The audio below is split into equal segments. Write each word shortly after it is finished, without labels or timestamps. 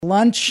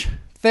Lunch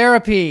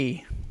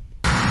therapy.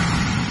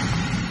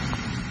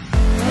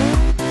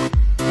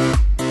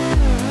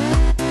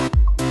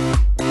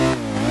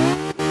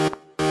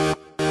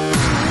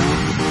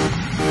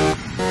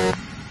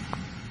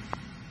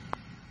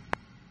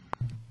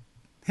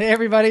 Hey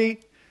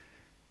everybody,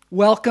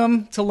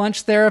 welcome to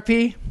Lunch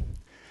Therapy.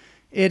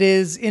 It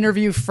is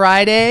Interview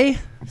Friday.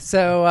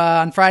 So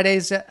on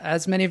Fridays,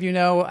 as many of you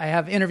know, I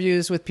have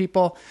interviews with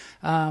people.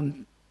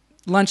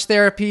 Lunch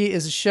Therapy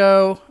is a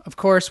show, of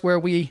course, where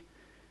we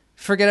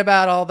forget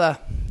about all the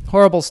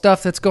horrible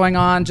stuff that's going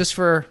on just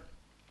for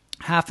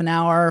half an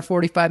hour,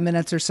 45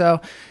 minutes or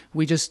so.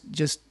 We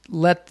just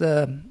let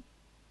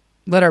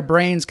our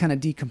brains kind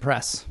of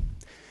decompress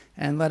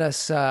and let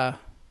us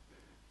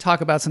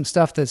talk about some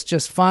stuff that's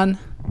just fun.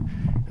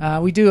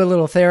 We do a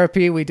little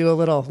therapy, we do a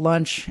little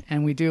lunch,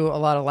 and we do a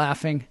lot of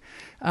laughing.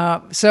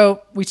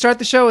 So we start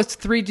the show with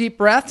 3 deep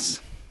breaths.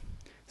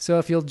 So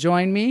if you'll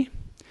join me,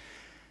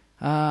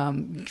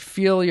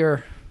 feel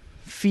your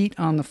feet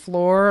on the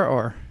floor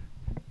or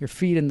your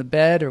feet in the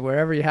bed or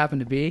wherever you happen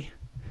to be,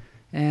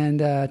 and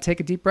take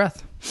a deep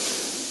breath.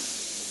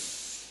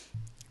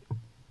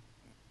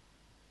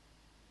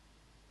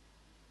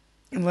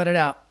 And let it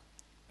out.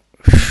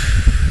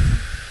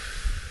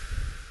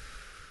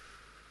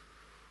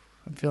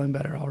 I'm feeling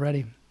better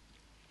already.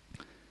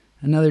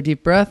 Another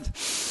deep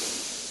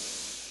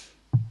breath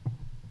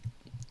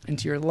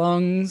into your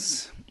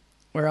lungs.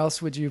 Where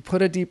else would you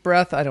put a deep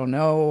breath? I don't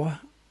know.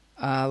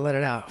 Let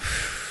it out.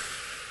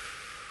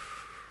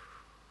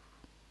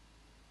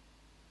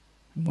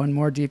 One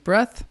more deep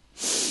breath.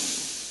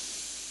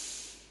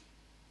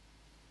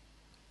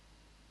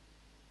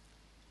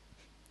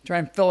 Try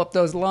and fill up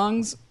those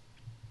lungs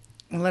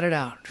and let it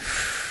out.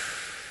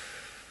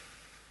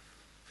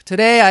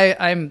 Today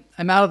I'm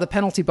out of the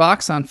penalty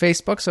box on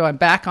Facebook, so I'm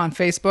back on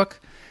Facebook.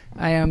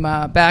 I am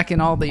back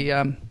in all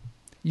the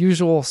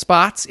usual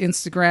spots,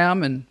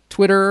 Instagram and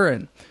Twitter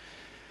and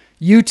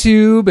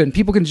YouTube, and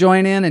people can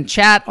join in and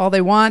chat all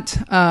they want.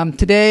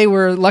 Today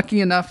we're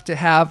lucky enough to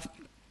have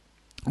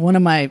one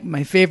of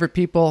my favorite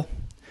people,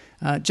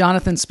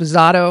 Jonathan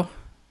Sposato.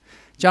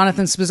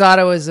 Jonathan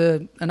Sposato is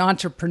an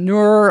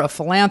entrepreneur, a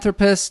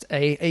philanthropist,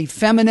 a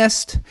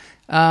feminist.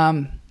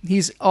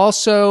 He's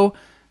also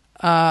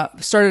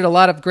started a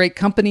lot of great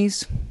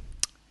companies.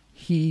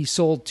 He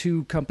sold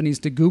 2 companies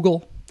to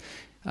Google.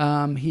 He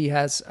founded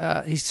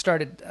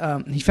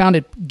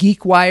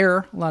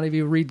GeekWire. A lot of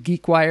you read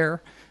GeekWire.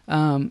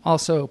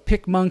 Also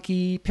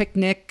PicMonkey,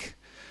 Picnic.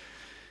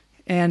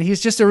 And he's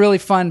just a really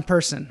fun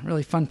person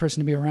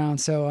to be around.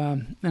 So,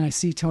 and I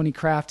see Tony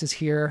Kraft is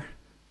here.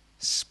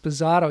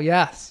 Sposato,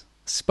 yes.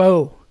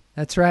 Spo,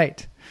 that's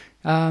right.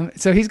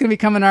 So he's going to be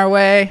coming our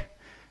way.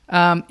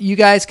 You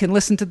guys can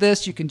listen to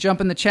this. You can jump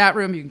in the chat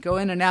room. You can go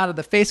in and out of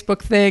the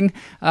Facebook thing.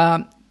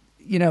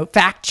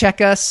 Fact check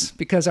us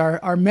because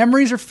our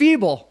memories are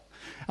feeble.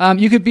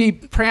 You could be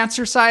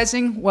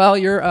prancercising while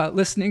you're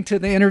listening to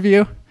the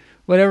interview,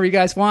 whatever you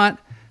guys want.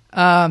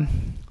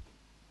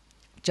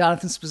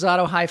 Jonathan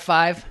Sposato, high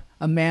five,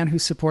 a man who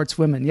supports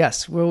women.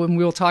 Yes,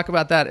 we'll talk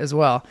about that as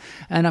well.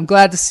 And I'm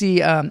glad to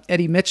see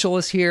Eddie Mitchell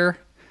is here.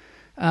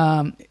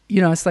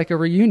 It's like a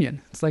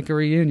reunion.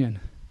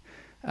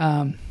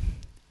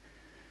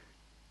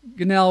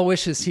 Gunnell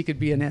wishes he could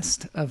be an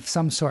ist of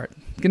some sort.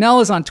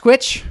 Gunnell is on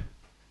Twitch.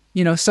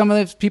 Some of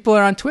those people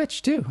are on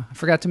Twitch too. I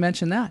forgot to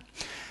mention that.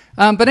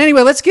 But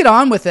anyway, let's get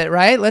on with it,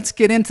 right? Let's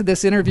get into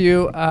this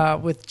interview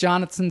with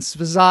Jonathan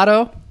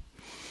Sposato.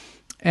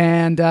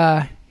 And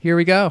here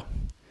we go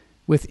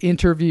with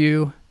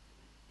Interview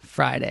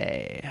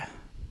Friday.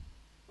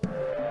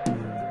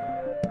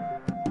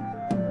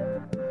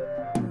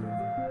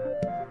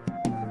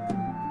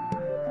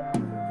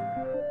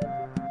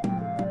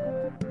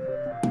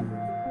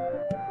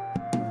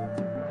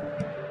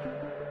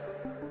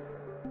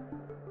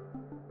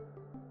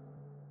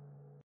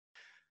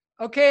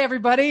 Okay,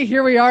 everybody,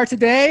 here we are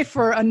today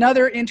for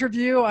another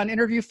interview on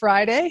Interview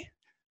Friday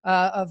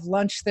of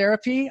Lunch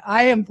Therapy.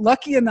 I am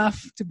lucky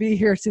enough to be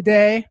here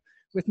today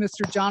with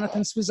Mr.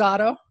 Jonathan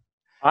Sposato.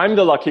 I'm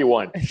the lucky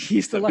one.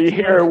 He's the lucky lucky one.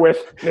 Be here one.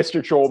 with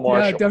Mr. Joel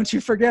Marshall. Yeah, don't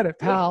you forget it,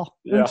 pal.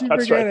 Don't you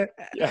forget it.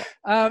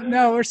 Yeah.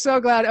 No, we're so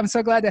glad. I'm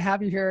so glad to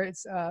have you here.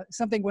 It's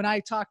something when I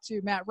talked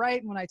to Matt Wright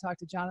and when I talked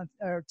to Jonathan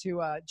or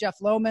to Jeff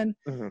Lohman,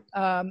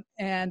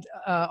 and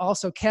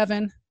also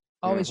Kevin,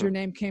 always your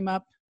name came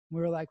up. We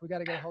were like, we got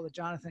to get a hold of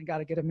Jonathan, got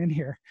to get him in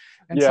here.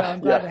 And so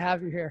I'm glad to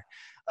have you here.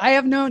 I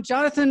have known,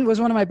 Jonathan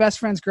was one of my best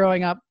friends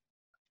growing up.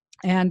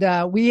 And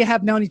we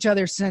have known each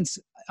other since,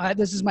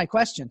 this is my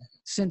question,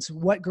 since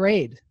what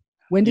grade?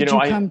 When did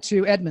you come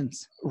to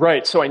Edmonds?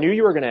 Right. So I knew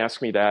you were going to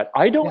ask me that.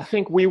 I don't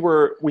think we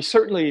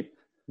certainly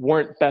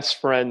weren't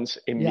best friends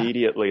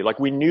immediately. Yeah. Like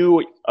we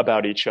knew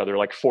about each other,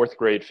 like 4th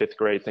grade, 5th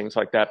grade, things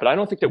like that. But I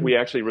don't think that we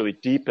actually really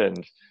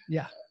deepened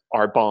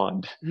our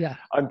bond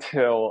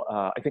until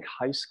I think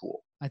high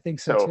school. I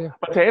think so too.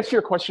 But to answer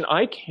your question,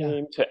 I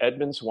came to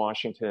Edmonds,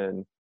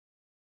 Washington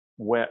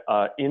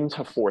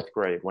into 4th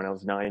grade when I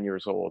was 9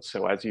 years old.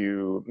 So as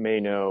you may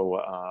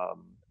know,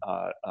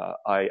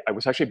 I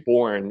was actually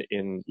born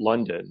in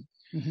London.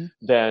 Mm-hmm.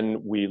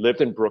 Then we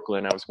lived in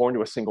Brooklyn. I was born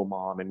to a single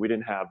mom, and we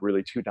didn't have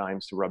really two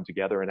dimes to rub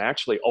together. And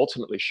actually,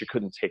 ultimately, she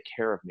couldn't take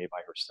care of me by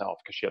herself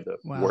because she had to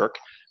work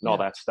and all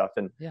that stuff.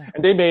 And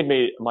they made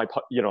me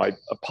I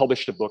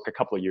published a book a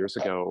couple of years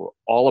ago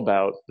all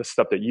about the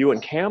stuff that you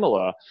and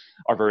Kamala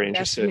are very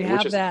interested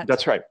in.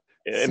 That's right.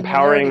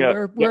 Empowering.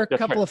 We're a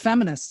couple of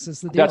feminists is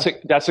the deal.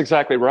 That's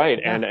exactly right.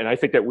 Yeah. And I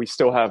think that we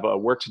still have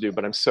work to do,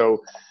 but I'm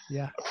so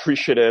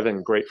appreciative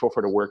and grateful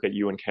for the work that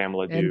you and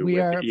Kamala do. And we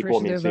are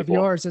appreciative of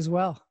yours as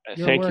well.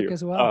 Thank you.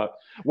 As well.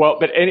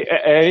 But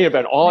any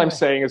event, all I'm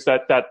saying is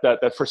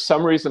that for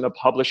some reason the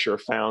publisher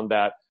found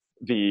that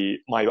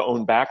my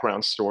own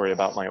background story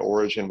about my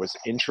origin was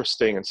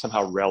interesting and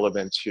somehow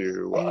relevant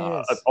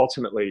to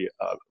ultimately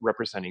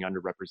representing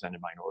underrepresented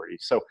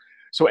minorities.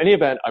 So any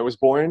event, I was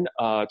born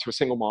to a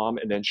single mom,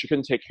 and then she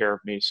couldn't take care of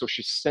me. So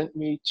she sent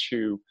me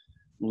to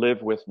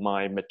live with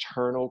my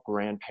maternal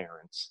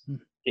grandparents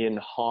in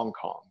Hong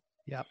Kong.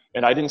 Yep.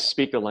 And I didn't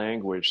speak the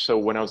language. So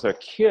when I was a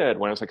kid,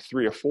 when I was like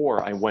 3 or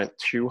 4, I went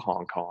to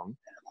Hong Kong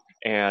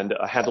and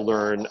I had to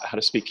learn how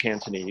to speak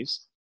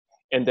Cantonese.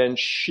 And then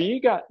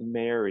she got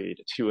married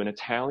to an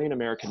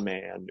Italian-American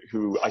man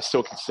who I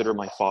still consider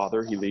my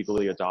father. He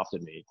legally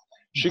adopted me.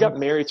 She got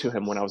married to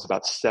him when I was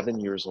about 7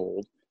 years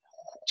old.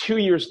 2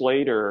 years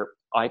later,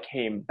 I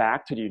came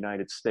back to the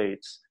United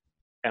States,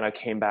 and I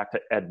came back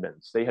to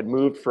Edmonds. They had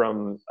moved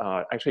from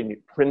actually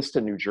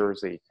Princeton, New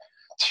Jersey,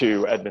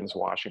 to Edmonds,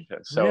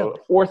 Washington. So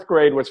really? 4th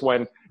grade was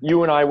when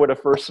you and I would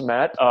have first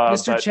met.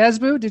 Mr.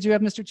 Chesbu? Did you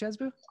have Mr.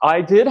 Chesbu?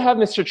 I did have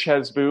Mr.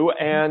 Chesbu,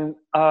 and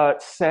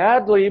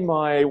sadly,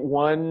 my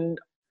one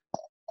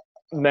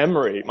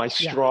memory, my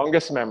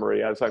strongest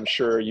memory, as I'm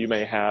sure you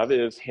may have,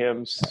 is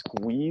him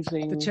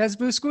squeezing the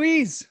Chesbu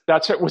squeeze.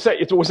 That's it. Was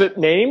it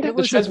named the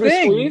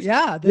Chesbu squeeze?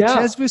 Yeah, the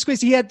Chesbu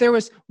squeeze. There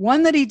was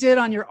one that he did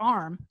on your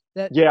arm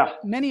that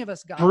many of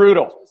us got.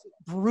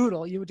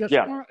 Brutal. You would just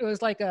it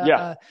was like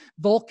a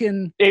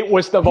Vulcan. It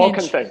was the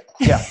Vulcan thing.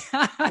 Yeah.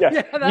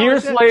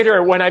 Years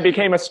later, when I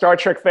became a Star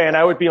Trek fan,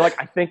 I would be like,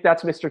 I think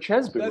that's Mr.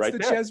 Chesbu right there.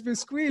 That's the Chesbu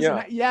squeeze.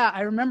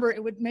 I remember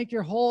it would make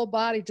your whole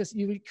body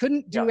you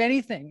couldn't do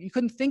anything. You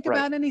couldn't think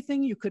about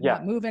anything. You could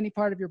not move any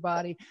part of your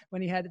body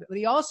when he had it. But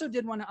he also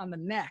did one on the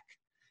neck,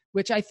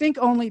 which I think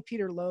only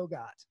Peter Lowe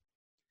got.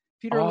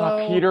 Peter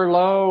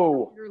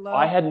Lowe.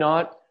 I had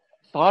not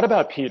thought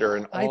about Peter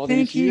in all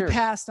these years. I think he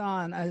passed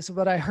on, is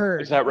what I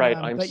heard. Is that right?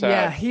 I'm but sad.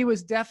 Yeah, he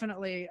was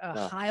definitely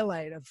a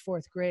highlight of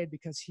 4th grade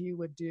because he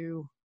would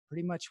do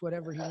pretty much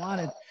whatever he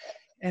wanted.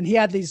 And he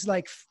had these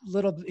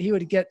he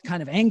would get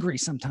kind of angry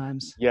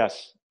sometimes.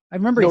 Yes. I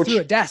remember he threw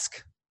a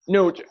desk.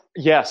 No,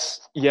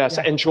 yes. Yeah.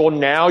 And Joel,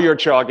 now you're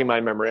jogging my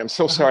memory. I'm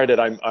so sorry that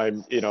I'm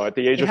at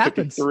the age of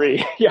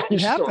 53. Yeah, you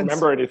just don't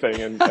remember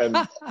anything.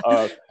 And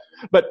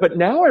But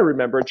now I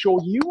remember,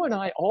 Joel, you and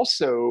I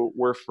also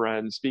were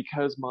friends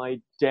because my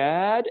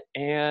dad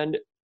and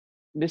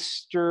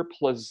Mr.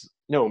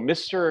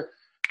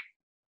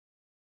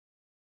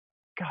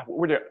 God, what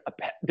were they?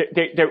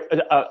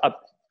 A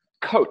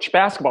coach,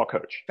 basketball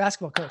coach.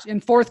 Basketball coach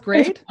in 4th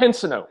grade?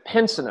 Pinsino.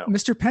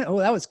 Oh,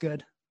 that was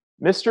good.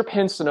 Mr.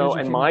 Pinsino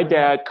and my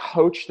dad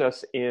coached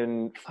us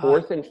in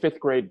 4th and 5th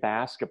grade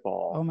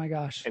basketball. Oh my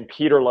gosh. And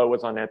Peter Lowe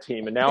was on that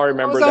team. And now I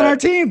remember that. On our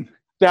team.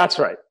 That's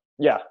right.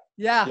 Yeah.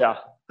 Right.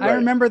 I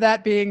remember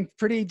that being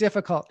pretty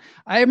difficult.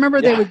 I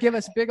remember they would give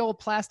us big old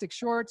plastic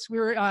shorts. We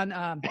were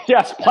on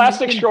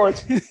plastic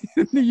shorts.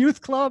 In the youth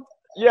club.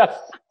 Yes.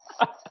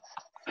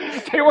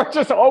 They were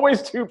just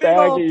always too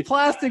baggy. Big old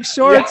plastic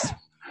shorts. Yeah.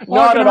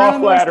 Not at all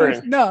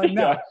flattering. No.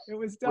 It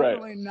was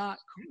definitely not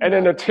cool. And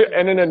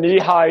in a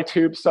knee-high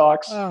tube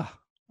socks. I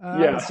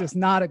was just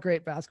not a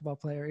great basketball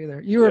player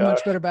either. You were a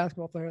much better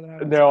basketball player than I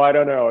was. No, I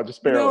don't know.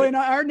 Just barely. In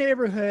our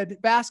neighborhood,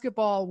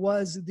 basketball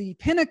was the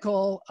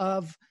pinnacle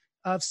of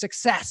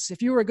success.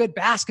 If you were a good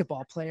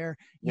basketball player,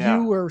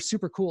 you were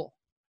super cool.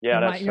 Yeah,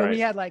 that's right. We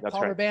had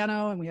Paul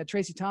Urbano and we had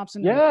Tracy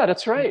Thompson. Yeah,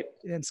 that's right.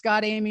 And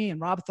Scott Amy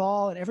and Rob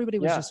Thal, and everybody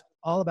was just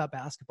all about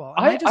basketball.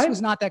 And I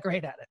was not that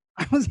great at it.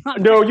 I was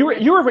not. No,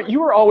 you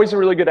were always a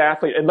really good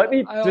athlete. And let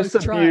me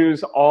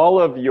disabuse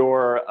all of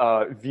your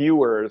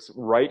viewers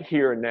right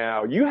here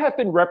now. You have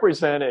been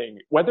representing,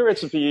 whether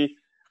it's via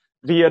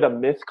the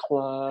Myth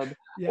Club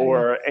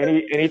or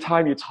any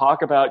time you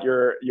talk about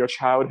your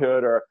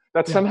childhood, or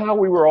that somehow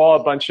we were all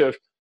a bunch of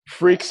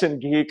freaks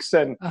and geeks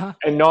and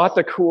not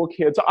the cool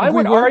kids. I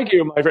would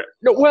argue,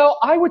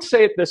 I would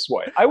say it this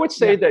way. I would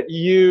say that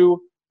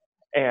you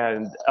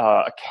and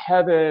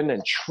Kevin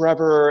and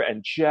Trevor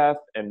and Jeff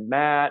and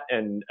Matt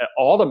and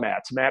all the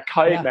Matts, Matt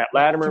Kite, Matt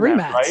Latimer,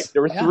 Matt Wright.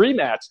 There were 3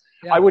 Matts.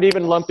 Yeah. I would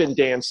even lump in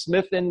Dan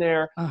Smith in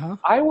there.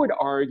 I would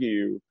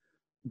argue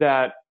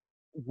that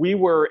we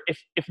were,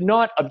 if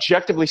not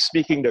objectively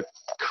speaking, the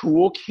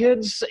cool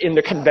kids in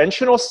the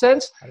conventional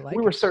sense,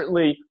 we were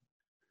certainly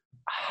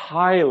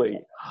highly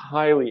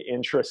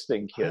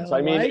interesting kids. I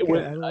like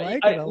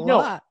it a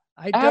lot.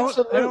 I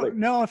don't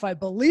know if I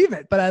believe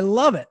it, but I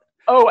love it.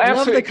 Oh, I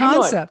absolutely. love the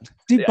concept.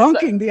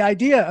 Debunking the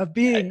idea of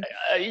being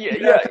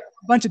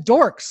bunch of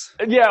dorks.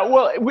 Yeah,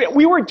 well,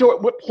 we were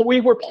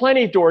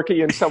plenty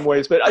dorky in some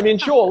ways, but I mean,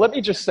 Joel, let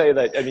me just say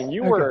that, I mean,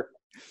 you were,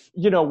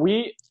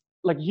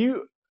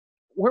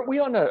 weren't we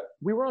on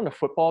a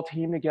football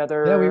team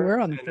together? Yeah, we were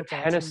on the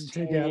football tennis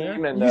team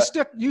together. And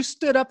you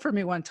stood up for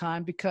me one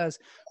time because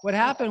what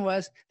happened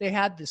was they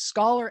had the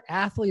Scholar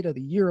Athlete of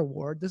the Year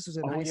award. This was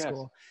in high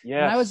school.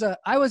 Yeah. And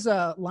I was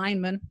a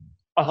lineman,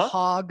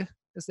 hog,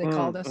 as they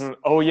called us.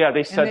 Oh yeah,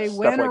 they said and they stuff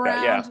went like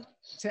around that. Yeah.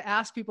 to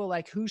ask people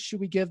like, who should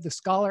we give the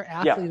Scholar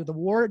Athlete of the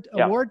award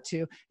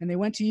to? And they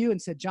went to you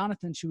and said,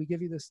 Jonathan, should we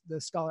give you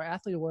the Scholar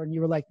Athlete award? And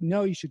you were like,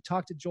 no, you should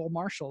talk to Joel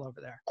Marshall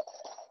over there.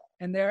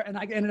 And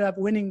I ended up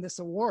winning this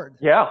award.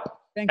 Yeah,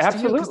 thanks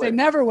absolutely. to you, because they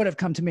never would have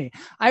come to me.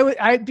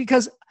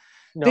 Because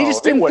they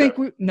just didn't think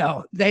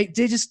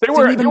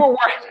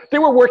they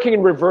were working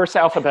in reverse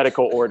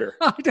alphabetical order.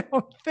 I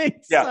don't think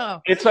so.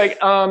 It's like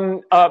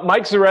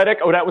Mike Zaretic.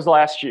 Oh, that was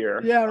last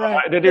year. Yeah,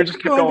 right. They just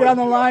kept going down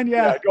the line.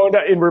 Yeah, going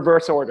down in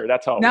reverse order.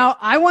 That's all. Now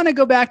I want to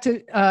go back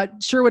to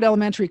Sherwood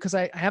Elementary because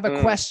I have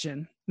a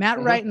question. Matt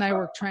Wright and I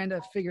were trying to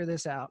figure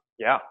this out.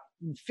 Yeah.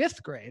 In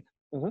 5th grade,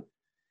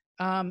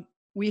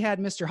 we had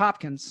Mr.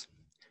 Hopkins.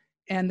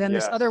 And then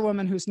this other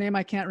woman whose name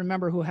I can't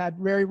remember who had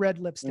very red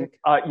lipstick.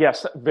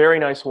 Yes, very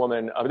nice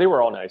woman. They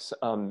were all nice.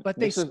 But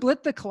they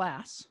split the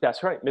class.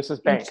 That's right,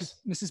 Mrs. Banks.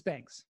 Mrs.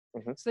 Banks.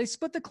 So they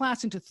split the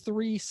class into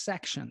 3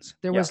 sections.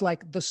 There was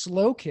like the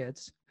slow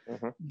kids,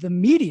 the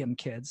medium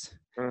kids,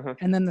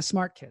 and then the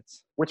smart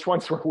kids. Which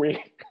ones were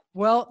we?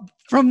 Well,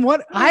 from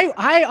what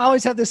I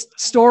always have this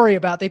story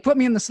about, they put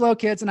me in the slow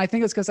kids, and I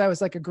think it's because I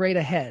was like a grade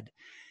ahead.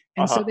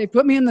 And so they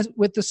put me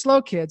with the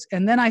slow kids,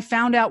 and then I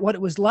found out what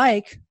it was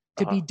like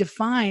to be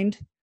defined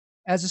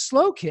as a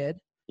slow kid.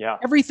 Yeah.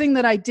 Everything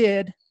that I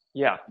did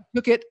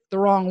took it the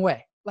wrong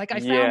way. Like I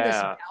found this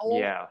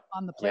dowel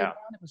on the playground.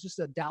 It was just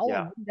a dowel.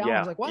 Yeah. I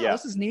was like, wow,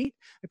 this is neat.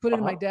 I put it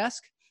in my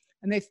desk,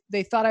 and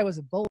they thought I was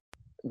a bully.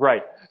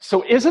 Right.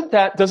 So doesn't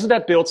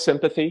that build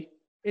sympathy?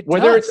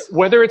 Whether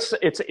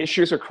it's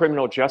issues of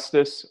criminal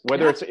justice,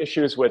 whether it's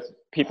issues with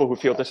people who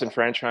feel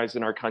disenfranchised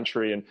in our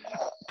country, and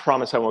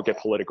promise I won't get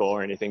political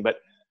or anything, but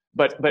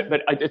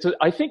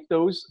I think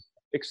those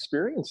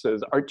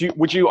experiences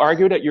would you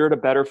argue that you're the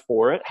better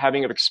for it,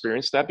 having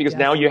experienced that, because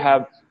now you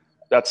have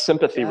that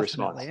sympathy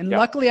response. And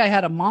luckily I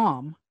had a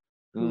mom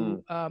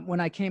who when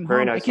I came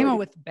home, I came home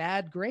with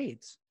bad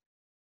grades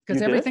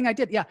because everything I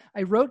did,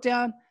 I wrote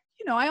down,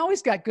 I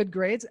always got good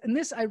grades, and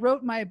I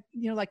wrote my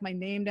my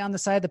name down the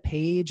side of the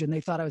page, and they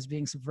thought I was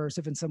being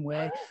subversive in some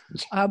way.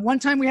 One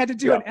time we had to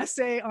do an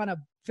essay on a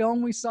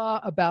film we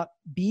saw about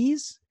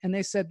bees, and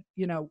they said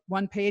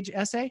 1-page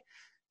essay.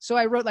 So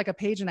I wrote like a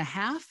page and a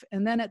half,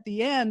 and then at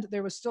the end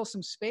there was still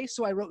some space,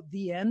 so I wrote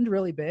the end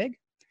really big.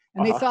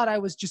 And they thought I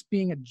was just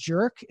being a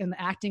jerk and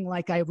acting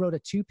like I wrote a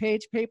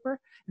 2-page paper,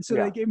 and so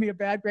they gave me a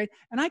bad grade.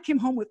 And I came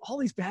home with all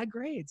these bad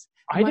grades.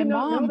 I did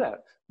not know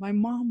that. My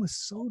mom was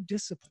so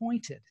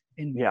disappointed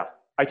in me. Yeah,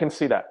 I can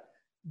see that.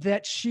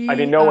 That she, I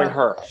mean, knowing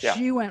her,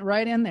 she went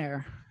right in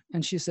there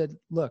and she said,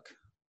 "Look,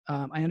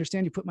 I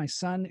understand you put my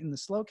son in the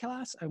slow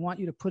class. I want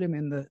you to put him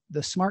in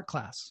the smart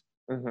class."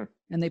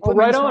 And they put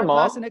me in the smart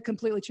class, and it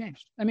completely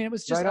changed. I mean, it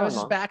was just, I was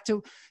just back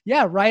to,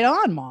 right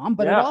on, Mom.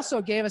 But it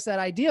also gave us that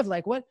idea of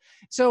like what,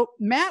 so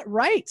Matt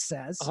Wright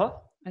says,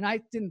 and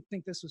I didn't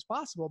think this was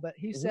possible, but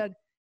he said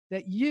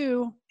that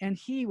you and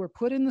he were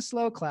put in the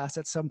slow class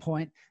at some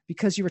point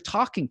because you were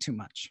talking too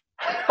much.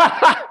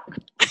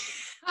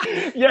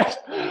 Yes.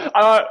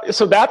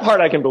 So that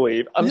part I can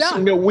believe.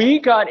 We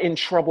got in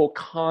trouble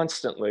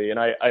constantly. And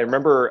I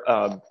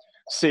remember,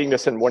 seeing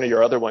this in one of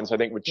your other ones, I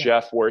think with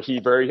Jeff, where he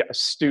very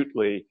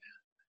astutely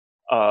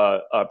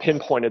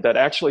pinpointed that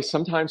actually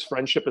sometimes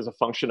friendship is a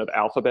function of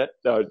alphabet.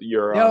 That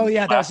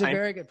was a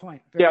very good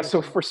point.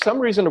 So for some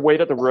reason, the way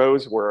that the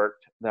rows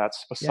worked, that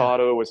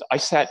Sposato was, I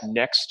sat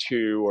next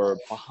to or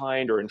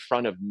behind or in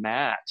front of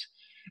Matt,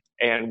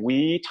 and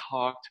we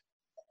talked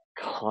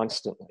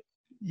constantly.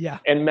 Yeah.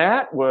 And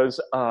Matt was,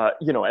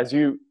 as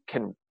you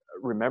can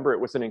remember, it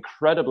was an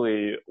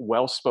incredibly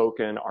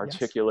well-spoken,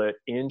 articulate,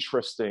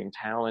 interesting,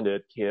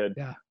 talented kid,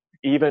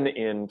 even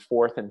in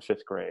 4th and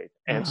 5th grade.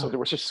 And so there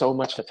was just so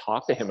much to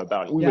talk to him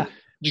about. We would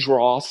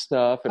draw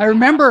stuff. I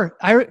remember,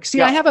 I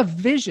have a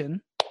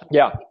vision,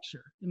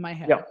 picture in my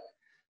head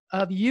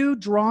of you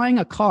drawing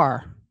a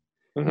car.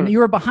 And you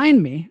were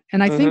behind me,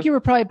 and I think you were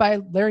probably by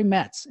Larry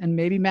Metz and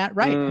maybe Matt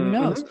Wright, who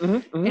knows?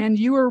 And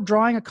you were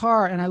drawing a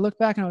car, and I looked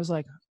back and I was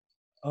like,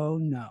 oh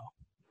no.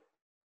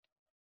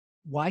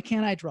 Why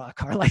can't I draw a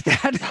car like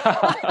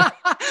that?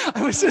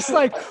 I was just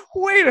like,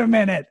 wait a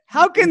minute.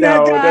 How can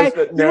that guy,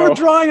 you were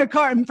drawing a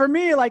car. And for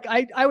me, like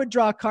I would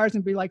draw cars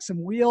and be like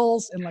some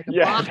wheels and like a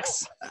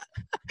box.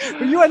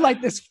 But you had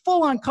like this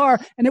full on car,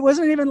 and it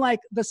wasn't even like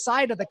the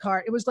side of the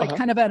car. It was like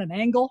kind of at an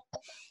angle.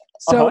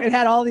 So it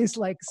had all these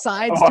like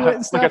sides to it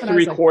and stuff. Like a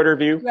 3/4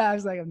 view. Yeah, I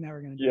was like, I'm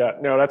never going to do that.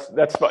 Yeah, no,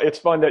 that's fun. It's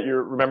fun that you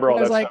remember all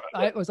that stuff.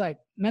 It was like,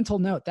 mental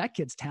note, that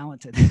kid's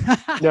talented.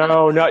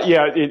 No, not,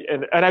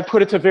 and I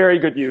put it to very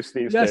good use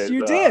these days. Yes,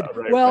 you did.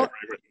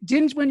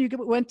 didn't when you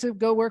went to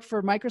go work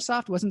for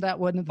Microsoft, wasn't that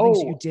one of the things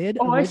you Oh, did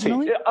oh, I see.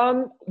 originally?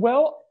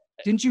 Well,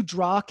 Didn't you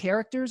draw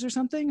characters or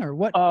something, or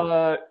what?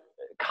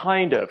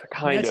 kind of,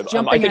 That's I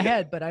jumping think,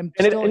 ahead, but I'm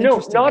and, still and no,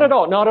 interested not in. at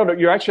all, not at all.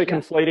 You're actually Yeah,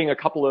 conflating a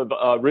couple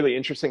of really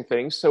interesting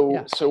things. So,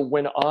 yeah.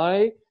 when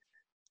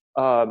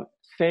um,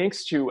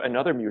 thanks to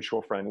another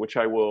mutual friend, which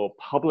I will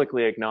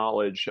publicly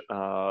acknowledge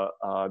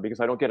because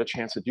I don't get a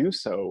chance to do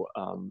so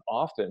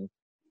often,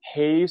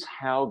 Hayes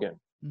Haugen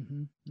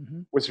Hmm.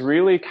 Hmm. was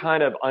really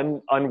kind of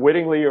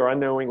unwittingly or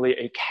unknowingly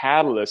a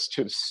catalyst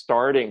to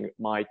starting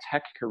my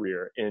tech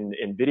career in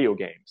video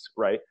games,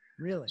 right?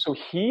 Really? So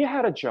he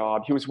had a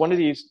job. He was one of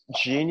these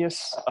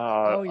genius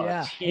Oh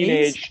yeah,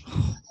 Hayes. teenage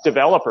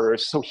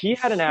developers. So he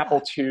had an Yeah.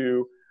 Apple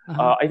II.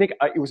 Uh-huh. I think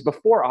it was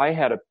before I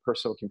had a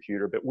personal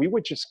computer, but we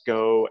would just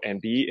go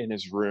and be in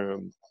his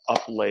room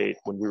up late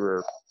when we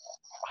were,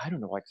 I don't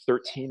know, like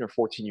 13 or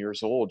 14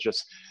 years old,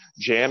 just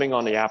jamming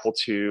on the Apple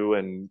II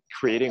and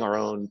creating our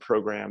own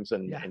programs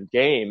Yeah. and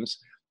games.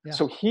 Yeah.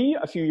 So he,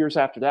 a few years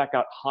after that,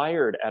 got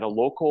hired at a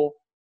local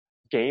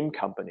game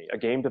company, a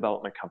game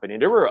development company.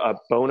 And they were a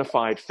bona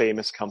fide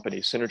famous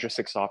company,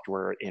 Synergistic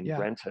Software in Yeah.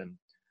 Renton.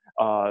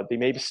 They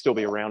may still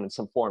be around in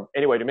some form.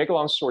 Anyway, to make a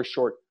long story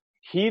short,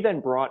 he then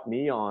brought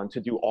me on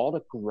to do all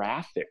the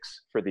graphics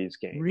for these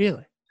games.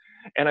 Really?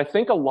 And I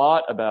think a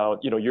lot about,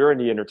 you're in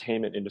the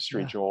entertainment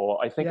industry, Yeah. Joel.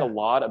 I think a Yeah.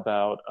 lot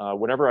about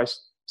whenever I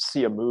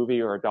see a movie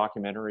or a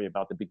documentary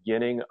about the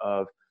beginning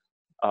of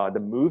the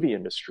movie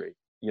industry,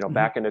 Hmm.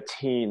 back in the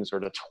teens or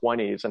the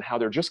 20s, and how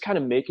they're just kind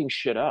of making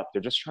shit up.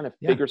 They're just trying to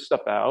Yeah. figure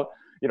stuff out.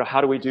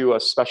 How do we do a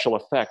special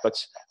effect?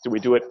 Do we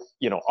do it,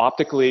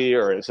 optically,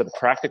 or is it a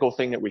practical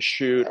thing that we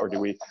shoot, or do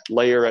we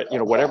layer it,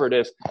 whatever it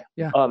is.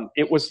 Yeah.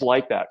 It was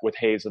like that with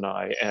Hayes and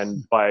I,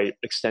 and by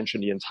extension,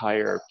 the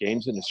entire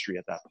games industry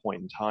at that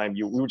point in time.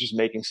 We were just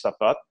making stuff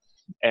up,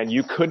 and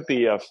you could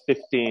be a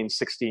 15,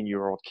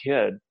 16-year-old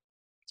kid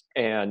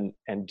and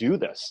do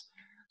this.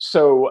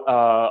 So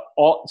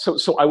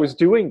so I was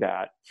doing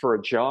that for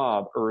a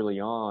job early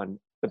on,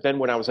 but then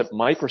when I was at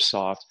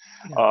Microsoft,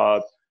 Yeah.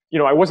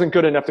 I wasn't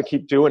good enough to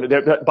keep doing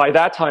it. By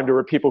that time, there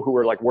were people who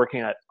were like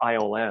working at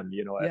ILM, at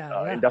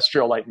Yeah. Yeah.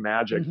 Industrial Light and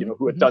Magic, Hmm.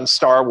 who had Hmm. done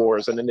Star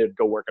Wars, and then they'd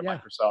go work at Yeah.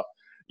 Microsoft,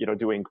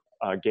 doing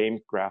game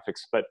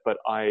graphics. But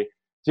I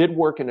did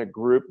work in a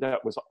group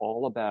that was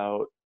all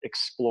about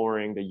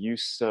exploring the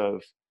use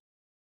of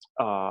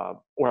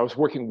or I was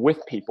working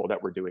with people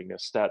that were doing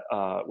this, that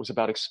was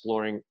about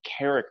exploring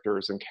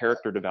characters and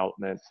character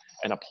development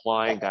and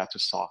applying that to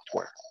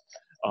software.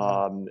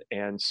 Wow.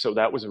 And so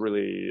that was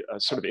really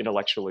sort of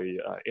intellectually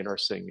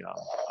interesting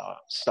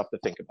stuff to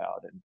think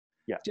about. And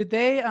yeah. Did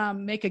they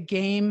make a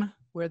game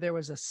where there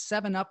was a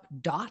 7-Up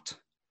dot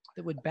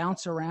that would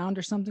bounce around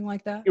or something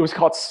like that? It was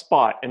called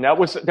Spot, and that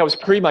was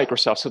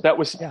pre-Microsoft, so that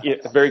was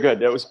very good.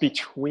 That was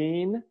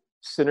between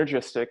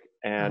Synergistic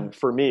and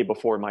for me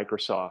before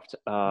Microsoft,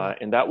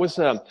 and that was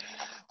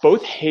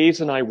both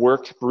Hayes and I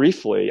worked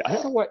briefly. I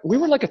don't know what we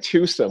were like a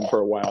twosome for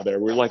a while there.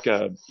 We were like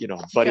a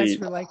buddy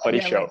show. Like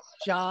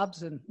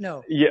Jobs and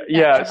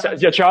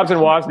Jobs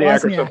and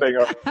Wozniak or something,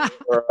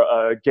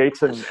 or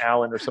Gates and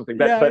Allen or something.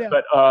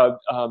 But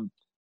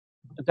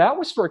that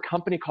was for a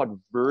company called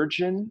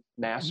Virgin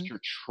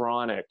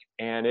Mastertronic,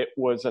 and it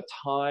was a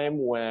time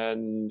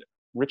when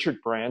Richard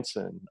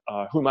Branson,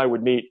 whom I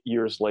would meet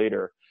years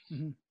later,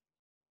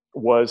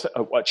 was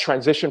a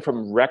transition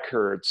from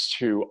records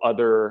to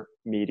other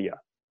media.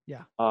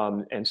 Yeah.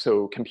 And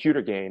so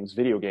computer games,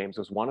 video games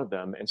was one of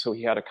them. And so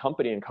he had a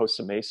company in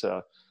Costa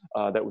Mesa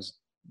that was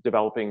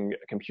developing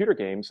computer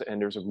games. And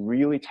there's a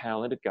really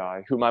talented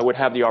guy whom I would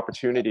have the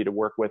opportunity to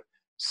work with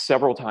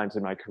several times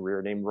in my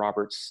career, named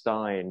Robert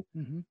Stein,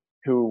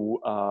 who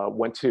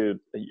went to,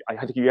 I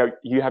think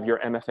you have your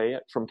MFA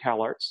from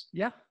Cal Arts.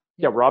 Yeah.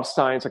 Yeah, Rob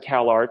Stein's a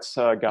Cal Arts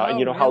guy. Oh,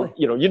 you know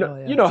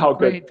really? how how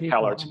good people.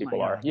 Cal Arts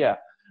people are. Yeah,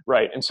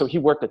 right. And so he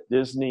worked at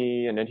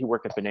Disney, and then he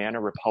worked at Banana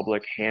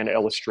Republic, hand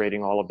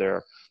illustrating all of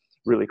their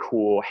really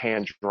cool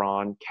hand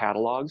drawn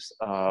catalogs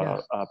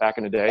back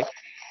in the day.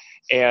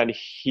 And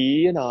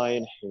he and I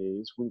and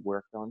Hayes, we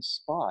worked on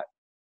Spot.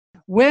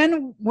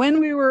 When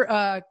we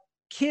were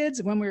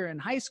kids, when we were in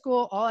high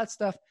school, all that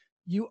stuff,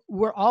 you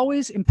were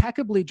always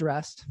impeccably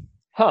dressed.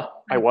 Huh,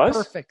 I was?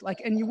 Perfect.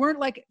 And you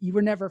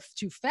were never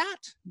too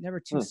fat, never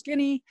too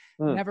skinny,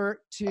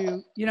 never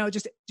too,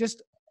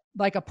 just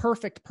like a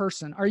perfect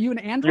person. Are you an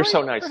android? You're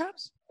so nice.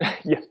 Perhaps?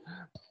 Yeah.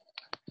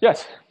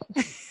 Yes.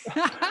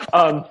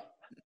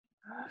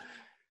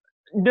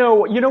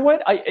 No, you know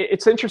what?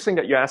 It's interesting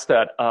that you asked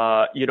that.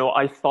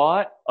 I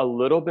thought a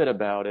little bit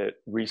about it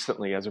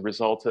recently as a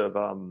result of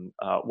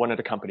one of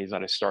the companies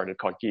that I started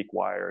called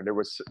GeekWire. There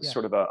was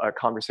sort of a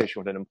conversation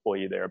with an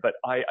employee there, but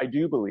I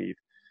do believe,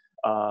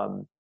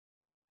 and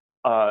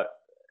I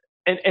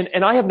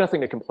have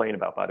nothing to complain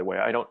about, by the way.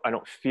 I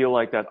don't feel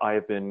like that I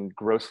have been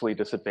grossly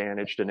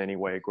disadvantaged in any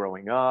way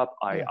growing up.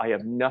 I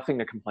have nothing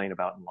to complain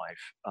about in life.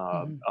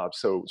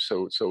 So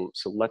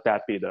let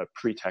that be the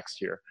pretext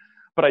here.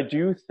 But I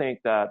do think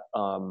that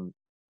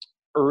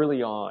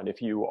early on, if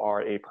you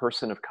are a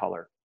person of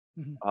color,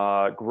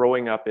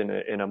 growing up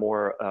in a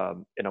more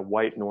in a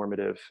white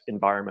normative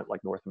environment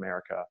like North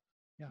America,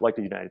 like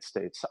the United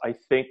States, I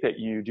think that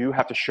you do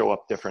have to show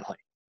up differently.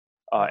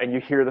 And you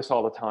hear this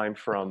all the time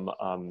from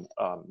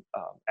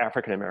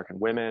African American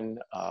women,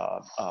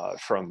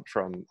 from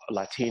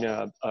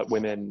Latina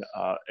women,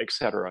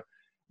 etc.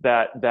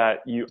 That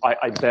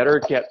I better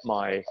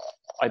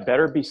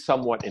be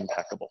somewhat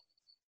impeccable.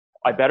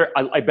 I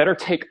better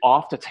take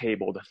off the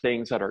table the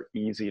things that are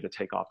easy to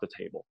take off the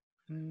table.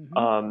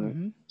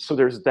 So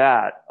there's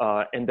that,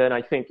 and then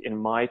I think in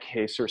my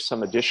case there's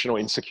some additional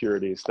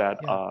insecurities that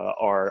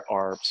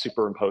are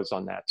superimposed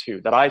on that too,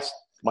 that I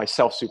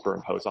myself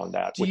superimpose on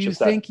that. Do you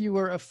think you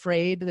were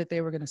afraid that they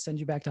were going to send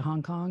you back to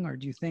Hong Kong, or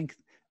do you think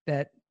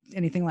that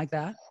anything like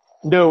that?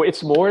 No,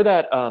 it's more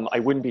that I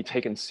wouldn't be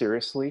taken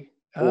seriously,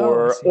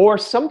 or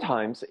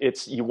sometimes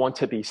it's you want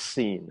to be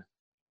seen,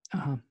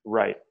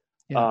 right?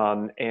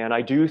 Yeah. And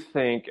I do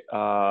think,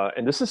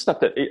 and this is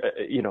stuff that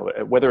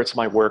whether it's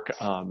my work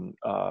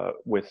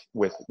with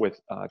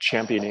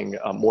championing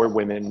more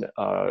women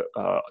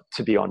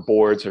to be on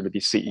boards or to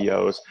be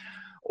CEOs,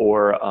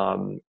 or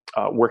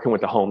working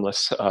with the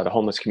homeless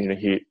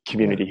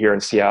community here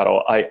in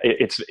Seattle.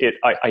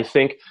 I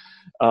think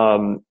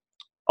a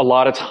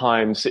lot of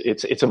times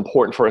it's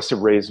important for us to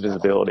raise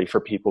visibility for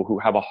people who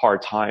have a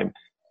hard time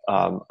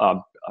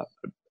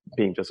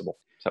being visible.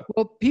 So.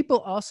 Well, people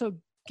also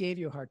gave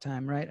you a hard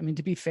time, right? I mean,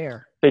 to be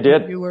fair, they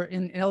did. You were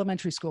in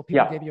elementary school.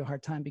 People gave you a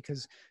hard time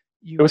because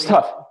it was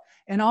tough.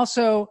 And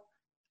also,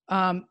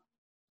 people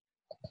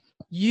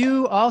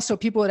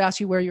would ask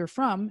you where you're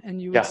from,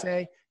 and you would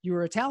say you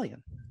were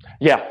Italian.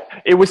 Yeah,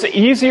 it was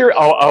easier.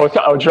 I'll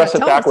address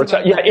it backwards.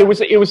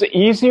 It was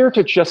easier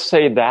to just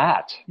say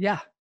that. Yeah.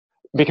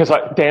 Because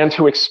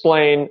to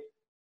explain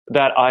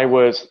that I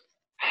was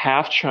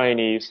half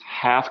Chinese,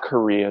 half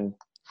Korean,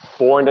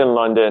 born in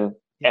London,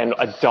 and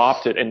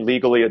adopted and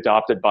legally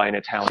adopted by an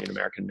Italian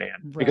American man.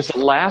 Right. Because the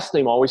last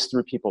name always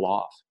threw people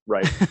off,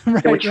 right?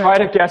 They would try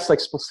to guess, like,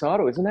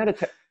 Sposato, isn't that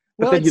Italian?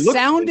 Well, it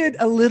sounded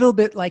a little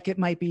bit like it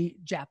might be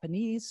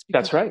Japanese.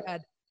 That's right. You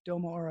had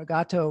Domo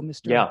arigato,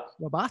 Mr.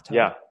 Roboto.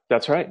 Yeah,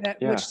 that's right.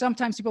 Which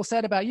sometimes people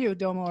said about you,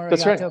 Domo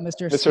arigato,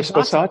 Mr.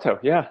 Sposato.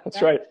 Yeah,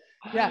 that's right.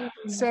 Yeah.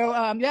 So,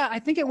 I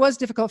think it was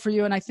difficult for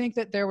you. And I think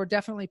that there were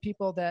definitely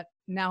people that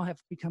now have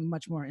become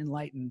much more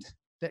enlightened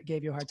that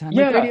gave you a hard time.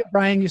 Yeah. Like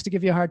Brian used to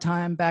give you a hard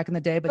time back in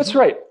the day, but that's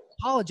right.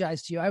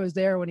 Apologized to you. I was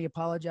there when he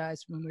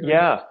apologized when we were in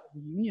a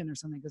reunion or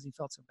something because he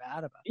felt so bad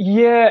about it.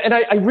 Yeah, and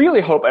I really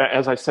hope,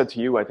 as I said to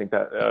you, I think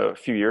that a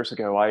few years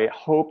ago, I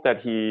hope that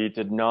he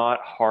did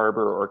not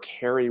harbor or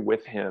carry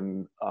with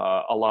him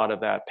a lot of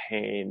that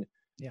pain.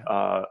 Yeah.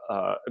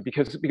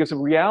 Because the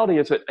reality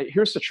is that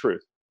here's the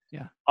truth.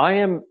 Yeah.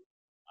 I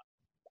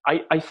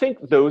think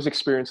those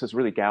experiences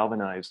really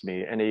galvanized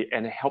me and it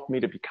helped me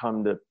to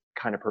become the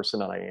kind of person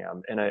that I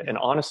am. And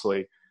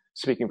honestly,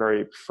 speaking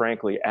very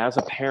frankly, as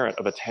a parent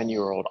of a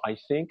 10-year-old, I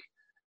think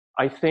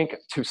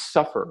to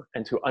suffer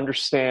and to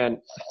understand,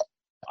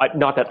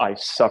 not that I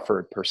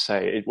suffered per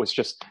se, it was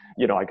just,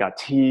 I got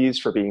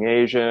teased for being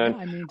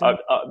Asian.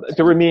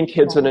 There were mean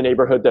kids in the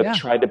neighborhood that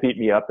tried to beat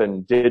me up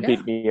and did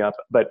beat me up,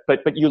 but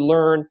you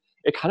learn,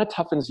 it kind of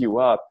toughens you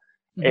up.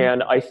 Mm-hmm.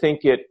 And I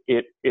think it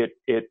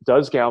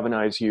does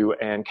galvanize you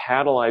and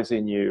catalyze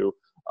in you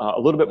a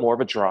little bit more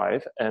of a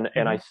drive. And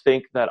I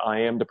think that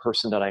I am the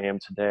person that I am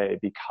today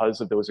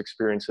because of those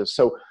experiences.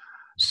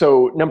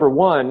 So number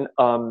one,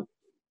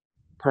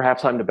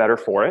 perhaps I'm the better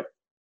for it.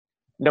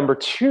 Number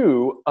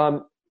two,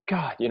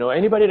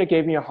 anybody that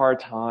gave me a hard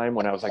time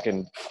when I was like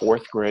in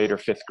 4th grade or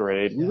 5th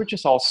grade, we were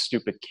just all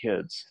stupid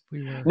kids.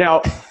 We were.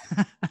 Now,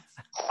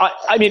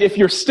 I mean, if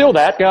you're still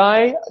that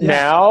guy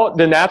now,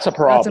 then that's a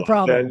problem.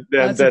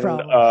 That's a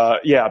problem.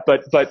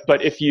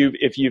 But if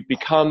you've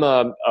become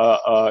a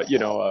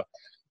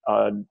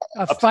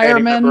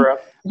fireman, or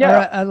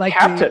a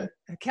captain,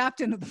 a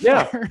captain of the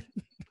fire.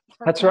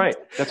 That's right.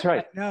 That's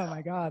right. Oh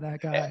my God,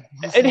 that guy.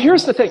 And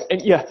here's the thing.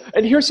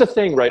 And here's the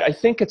thing, right? I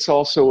think it's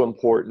also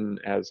important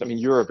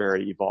you're a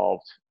very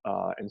evolved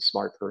and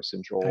smart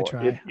person, Joel. I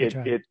try.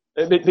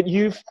 But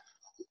you've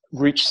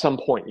reached some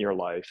point in your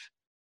life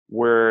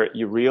where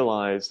you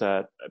realize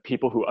that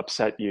people who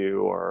upset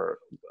you or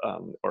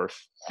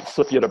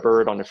flip you the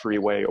bird on the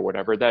freeway or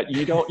whatever, that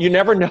you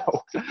never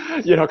know,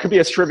 it could be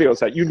as trivial as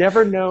that. You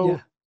never know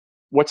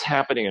what's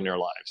happening in their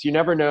lives. You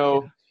never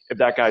know if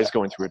that guy is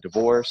going through a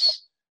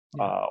divorce,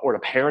 or the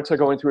parents are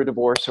going through a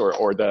divorce, or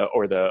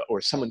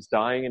someone's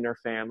dying in their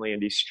family,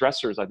 and these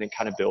stressors I think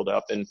kind of build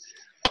up,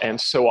 and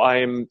so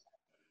I'm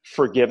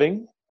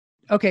forgiving.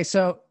 Okay,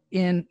 so do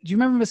you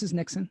remember Mrs.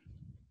 Nixon?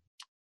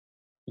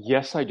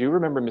 Yes, I do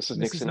remember Mrs.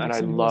 Nixon, and I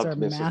loved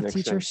Mrs. math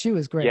Nixon. Teacher. She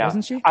was great,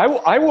 wasn't she?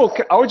 I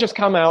would just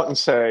come out and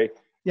say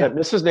that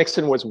Mrs.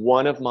 Nixon was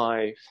one of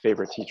my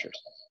favorite teachers.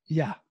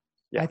 Yeah.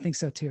 I think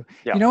so too.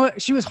 Yeah. You know what?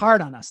 She was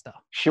hard on us though.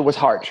 She was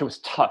hard. She was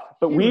tough.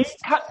 But we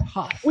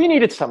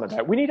needed some of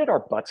that. We needed our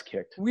butts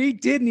kicked. We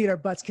did need our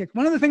butts kicked.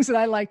 One of the things that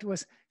I liked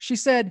was she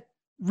said,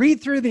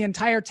 read through the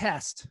entire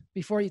test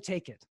before you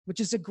take it, which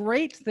is a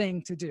great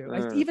thing to do.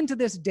 Even to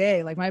this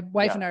day, like my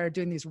wife and I are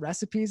doing these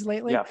recipes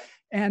lately,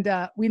 and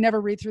we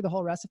never read through the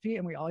whole recipe,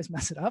 and we always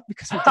mess it up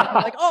because we're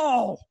like,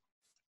 oh,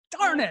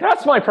 darn it.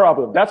 That's my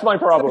problem. That's my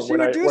problem. So she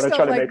would do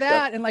stuff like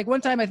that. And like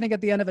one time, I think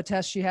at the end of a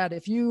test, she had,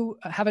 if you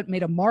haven't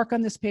made a mark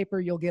on this paper,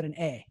 you'll get an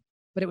A.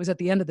 But it was at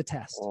the end of the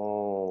test.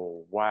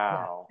 Oh,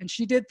 wow. Yeah. And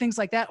she did things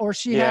like that. Or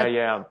she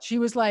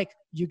was like,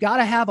 you got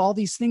to have all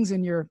these things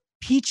in your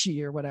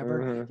peachy or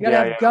whatever. You got to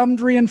have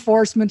gummed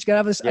reinforcements. You got to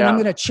have this, and I'm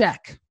going to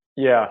check.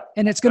 Yeah.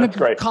 And it's going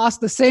to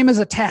cost the same as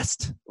a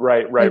test.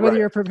 Right. Like whether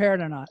you're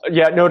prepared or not.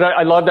 Yeah. No,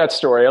 I love that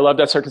story. I love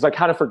that story because I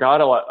kind of forgot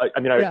a lot. I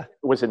mean, I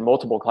was in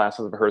multiple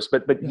classes of hers,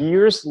 but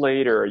years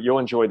later, you'll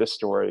enjoy this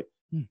story.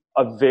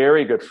 A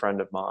very good friend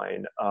of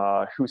mine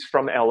who's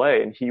from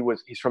LA, and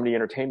he's from the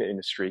entertainment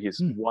industry. He's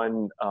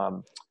won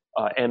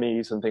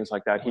Emmys and things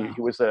like that.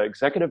 He was the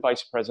executive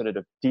vice president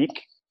of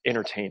Deke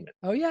Entertainment.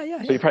 Oh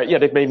yeah. So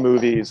they've made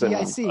movies and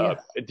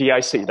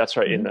DIC. That's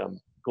right, in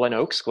Glen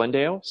Oaks,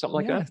 Glendale, something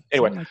like that.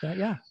 Anyway, like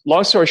that,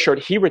 long story short,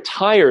 he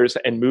retires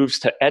and moves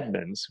to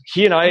Edmonds.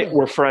 He and I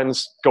were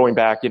friends going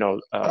back,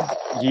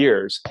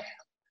 years.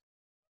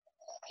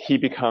 He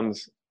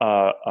becomes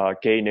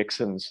Gay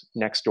Nixon's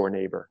next door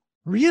neighbor.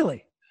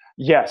 Really?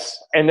 Yes.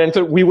 And then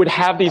we would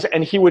have these,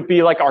 and he would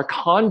be like our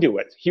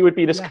conduit. He would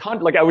be this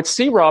like I would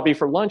see Robbie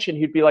for lunch, and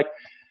he'd be like,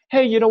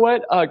 "Hey, you know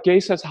what? Gay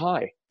says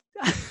hi."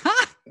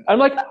 I'm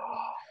like,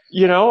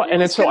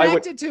 and then so I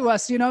would connected to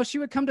us. She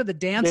would come to the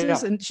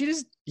dances, and she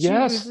was,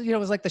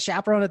 was like the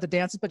chaperone at the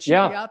dances, but she'd be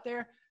out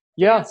there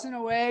dancing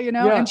away,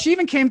 And she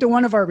even came to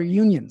one of our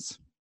reunions.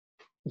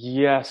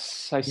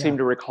 Yes, I seem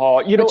to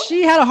recall. But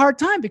she had a hard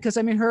time because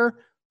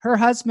her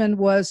husband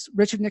was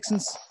Richard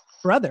Nixon's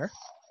brother.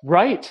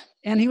 Right.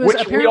 And he was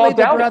apparently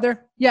the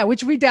brother. Yeah,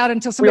 which we doubted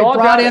until somebody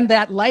brought in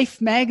that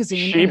Life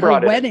magazine at her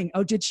wedding.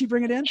 Oh, did she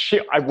bring it in?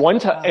 One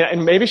time,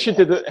 and maybe she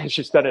did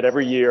she's done it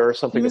every year or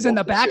something. He was in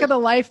the back of the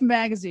Life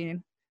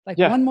magazine,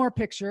 one more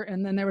picture,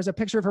 and then there was a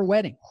picture of her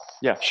wedding.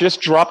 Yeah, she just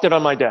dropped it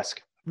on my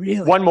desk.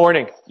 Really? One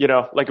morning,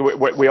 like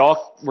we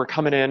all were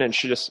coming in, and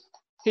she just,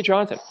 "Hey,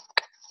 Jonathan."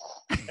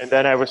 And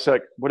then I was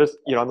like, "What is?"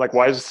 I'm like,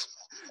 "Why is?"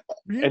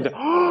 Really?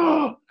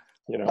 And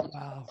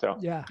Wow. So,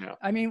 yeah.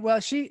 I mean,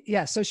 well,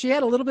 so she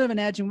had a little bit of an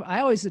edge, and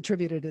I always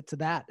attributed it to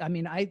that. I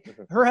mean,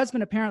 her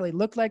husband apparently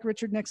looked like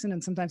Richard Nixon,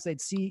 and sometimes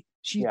they'd see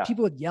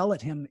people would yell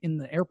at him in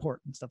the airport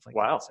and stuff like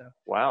that. So,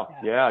 wow.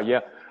 Yeah.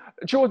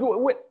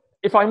 Joel,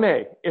 if I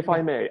may,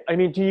 I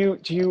mean, do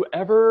you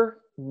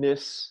ever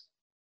miss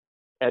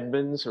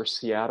Edmonds or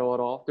Seattle at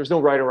all? There's no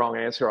right or wrong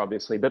answer,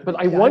 obviously, but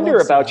I wonder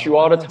about you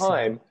all the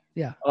time.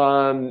 Yeah.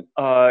 Kevin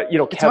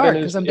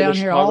because I'm down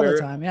here all the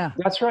time. Yeah.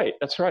 That's right.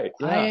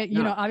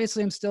 Yeah,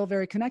 obviously I'm still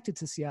very connected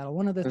to Seattle.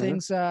 One of the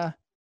things that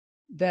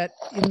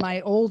in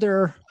my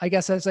older, I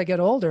guess as I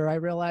get older, I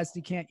realized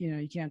you can't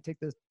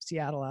take the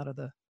Seattle out of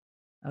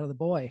the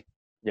boy.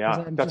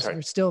 Yeah.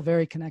 We're still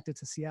very connected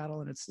to Seattle,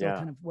 and it's still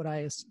kind of what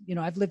I've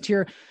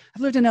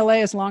lived in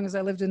LA as long as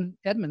I lived in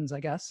Edmonds, I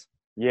guess.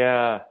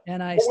 Yeah.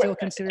 And I still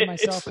consider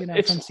myself, from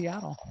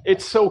Seattle.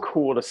 It's so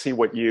cool to see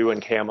what you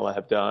and Kamala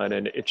have done.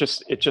 And it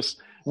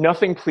just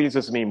nothing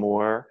pleases me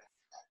more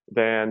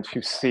than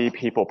to see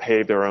people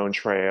pave their own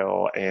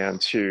trail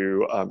and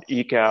to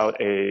eke out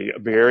a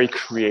very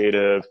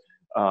creative,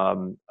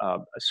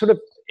 sort of,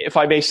 if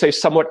I may say,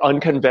 somewhat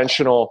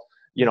unconventional,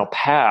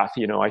 path.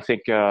 I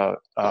think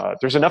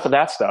there's enough of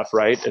that stuff,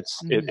 right?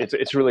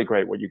 It's really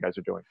great what you guys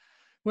are doing.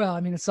 Well,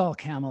 I mean, it's all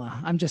Kamala.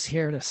 I'm just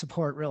here to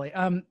support, really.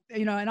 And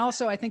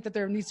also I think that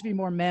there needs to be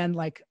more men,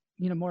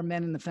 more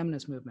men in the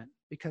feminist movement,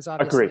 because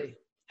obviously, Agreed.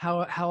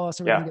 How else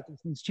are we going to get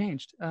these things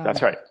changed?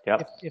 That's right. Yeah.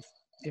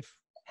 If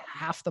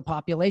half the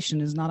population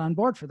is not on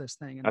board for this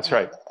thing, and that's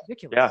right.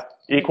 Ridiculous.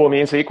 Yeah. Equal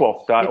means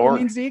equal.org. Equal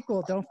means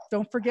equal.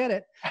 Don't forget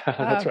it.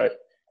 That's right.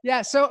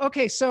 Yeah. So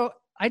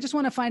I just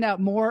want to find out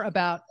more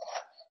about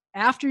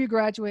after you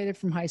graduated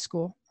from high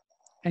school,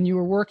 and you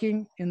were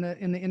working in the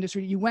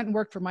industry. You went and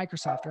worked for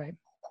Microsoft, right?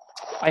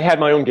 I had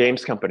my own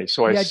games company,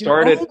 so I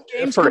started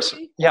first.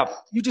 Company? Yeah,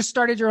 you just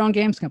started your own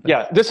games company.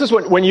 Yeah, this is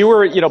when you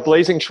were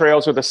blazing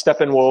trails with the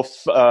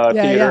Steppenwolf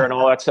theater and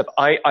all that stuff.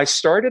 I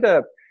started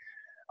a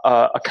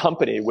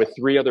company with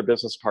 3 other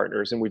business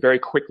partners, and we very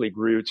quickly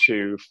grew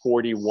to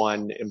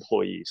 41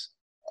 employees.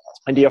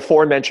 And the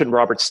aforementioned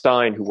Robert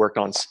Stein, who worked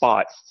on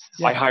Spot,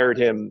 I hired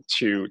him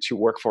to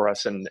work for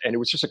us, and it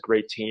was just a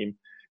great team.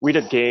 We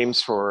did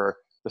games for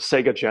the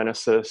Sega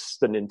Genesis,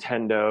 the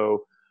Nintendo.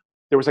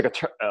 There was like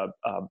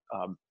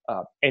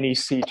a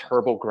NEC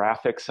Turbo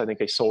Graphics. I think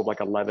they sold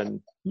like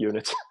 11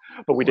 units,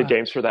 but we did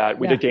games for that.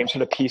 We did games for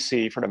the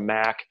PC, for the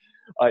Mac.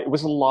 It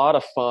was a lot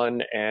of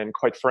fun, and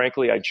quite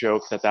frankly, I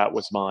joke that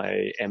was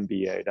my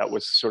MBA. That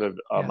was sort of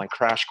my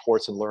crash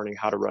course in learning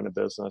how to run a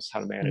business, how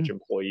to manage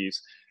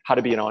employees, how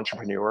to be an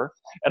entrepreneur.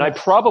 And I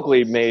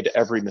probably made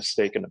every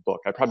mistake in the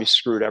book. I probably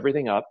screwed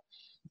everything up,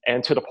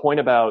 and to the point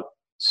about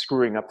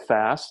screwing up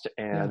fast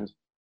and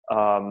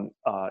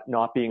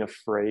not being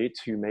afraid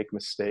to make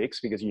mistakes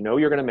because you know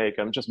you're going to make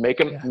them. Just make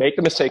them, Yeah. make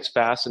the mistakes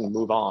fast and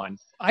move on.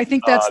 I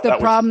think that's the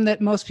problem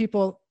that most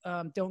people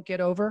don't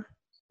get over.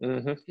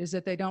 Mm-hmm. Is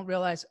that they don't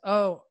realize,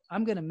 oh,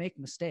 I'm going to make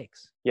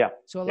mistakes. Yeah.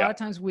 So a lot of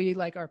times we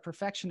like are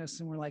perfectionists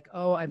and we're like,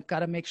 oh, I've got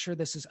to make sure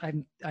this is,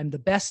 I'm the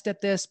best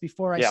at this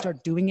before I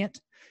start doing it.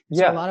 And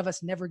so a lot of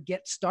us never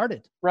get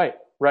started. Right.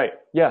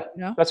 Yeah,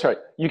 you know? That's right.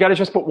 You got to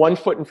just put one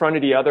foot in front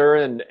of the other.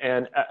 And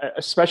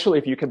especially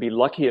if you can be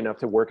lucky enough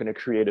to work in a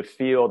creative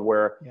field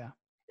where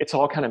it's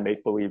all kind of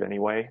make believe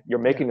anyway, you're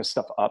making this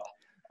stuff up.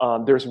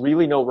 There's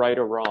really no right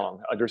or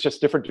wrong. There's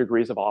just different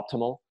degrees of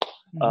optimal.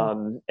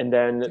 And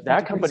then different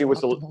that company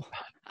was,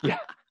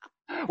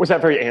 was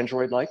that very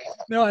Android-like?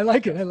 No, I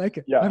like it.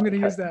 Yeah. I'm going to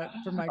use that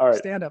for my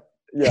stand-up.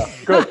 Yeah.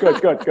 Good.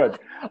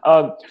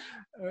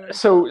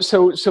 So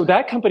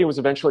that company was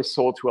eventually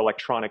sold to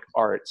Electronic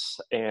Arts.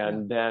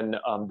 And then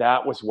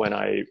that was when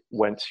I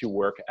went to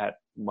work at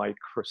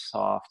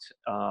Microsoft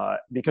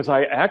because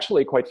I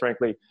actually, quite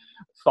frankly,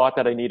 thought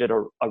that I needed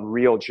a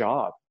real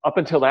job. Up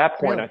until that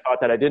point, I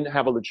thought that I didn't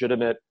have a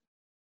legitimate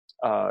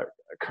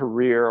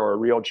career or a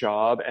real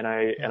job. And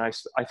I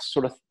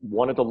sort of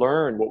wanted to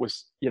learn what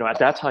was, at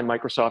that time,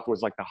 Microsoft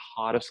was like the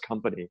hottest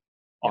company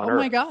on earth. Oh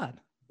my God.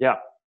 Yeah.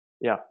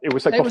 It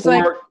was like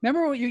before.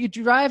 Remember when you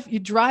drive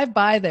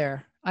by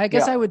there. I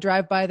guess I would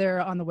drive by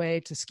there on the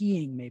way to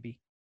skiing, maybe.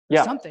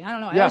 Something. I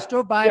don't know. I just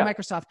drove by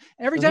Microsoft.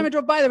 Every time I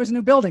drove by, there was a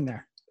new building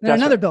there. And then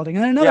another building,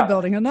 and then another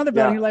building, another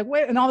building. You're like,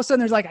 wait, and all of a sudden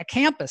there's like a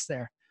campus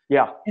there.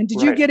 Yeah. And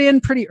did you get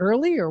in pretty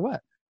early or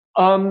what?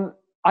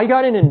 I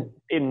got in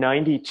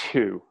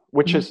 92,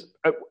 which is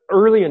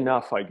early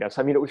enough, I guess.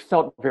 I mean, it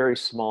felt very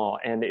small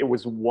and it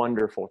was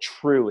wonderful.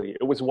 Truly.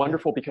 It was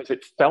wonderful because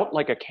it felt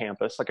like a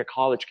campus, like a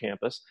college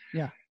campus.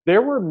 Yeah.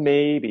 There were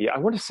I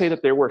want to say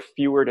that there were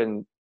fewer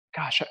than,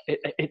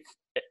 it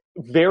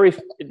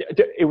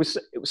was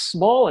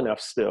small enough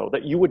still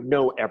that you would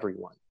know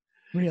everyone.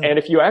 Really? And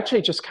if you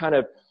actually just kind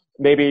of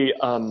maybe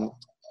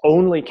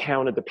only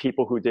counted the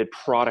people who did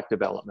product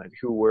development,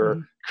 who were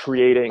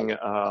creating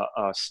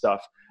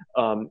stuff,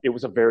 it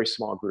was a very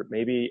small group,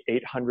 maybe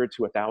 800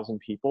 to 1,000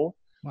 people.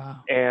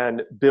 Wow.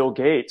 And Bill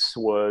Gates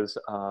was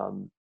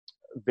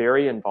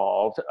very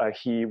involved.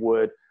 He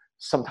would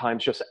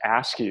sometimes just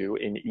ask you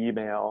in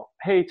email,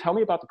 hey, tell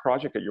me about the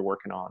project that you're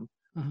working on.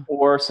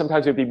 Or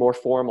sometimes it'd be more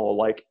formal,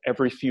 like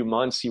every few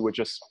months you would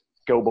just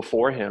go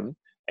before him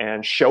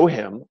and show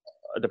him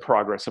the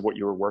progress of what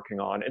you were working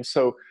on. And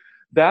so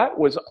that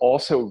was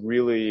also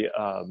really,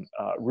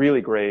 really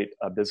great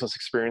business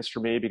experience for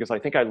me because I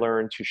think I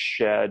learned to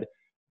shed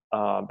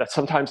that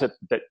sometimes that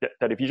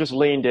if you just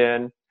leaned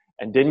in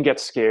and didn't get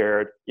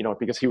scared,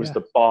 because he was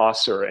the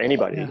boss or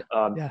anybody,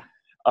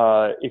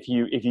 if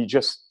you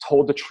just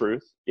told the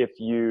truth, if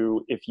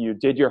you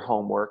did your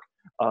homework,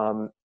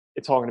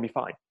 it's all going to be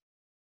fine.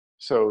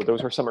 So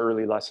those are some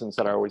early lessons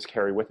that I always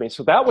carry with me.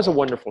 So that was a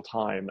wonderful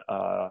time.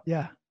 I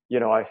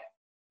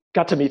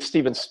got to meet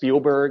Steven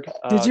Spielberg.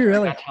 Did you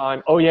really? That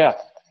time. Oh yeah.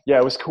 Yeah,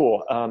 it was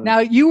cool.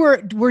 Now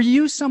were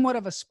you somewhat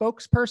of a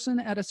spokesperson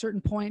at a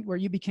certain point where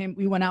you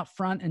went out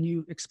front and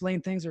you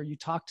explained things or you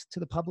talked to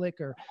the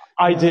public or?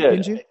 I did.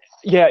 Didn't you?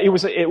 Yeah, it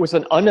was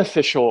an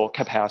unofficial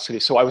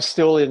capacity. So I was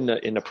still in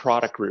the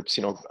product groups,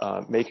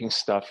 making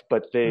stuff,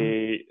 but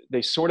they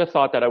sort of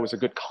thought that I was a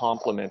good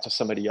complement to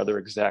some of the other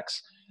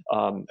execs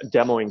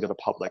demoing to the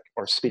public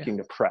or speaking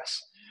to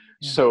press.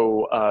 Yeah.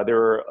 So there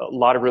are a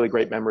lot of really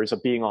great memories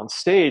of being on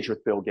stage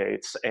with Bill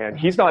Gates, and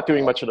he's not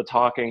doing much of the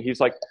talking. He's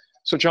like,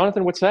 so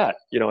Jonathan, what's that?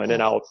 And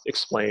then I'll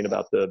explain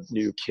about the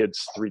new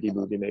kids 3D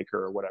movie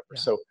maker or whatever.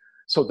 Yeah.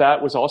 So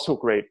that was also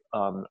great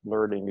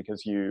learning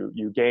because you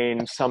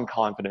gain some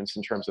confidence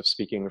in terms of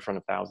speaking in front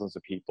of thousands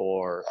of people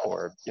or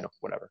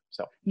whatever.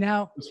 So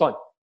now it was fun.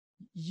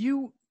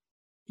 You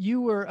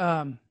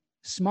were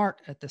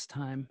smart at this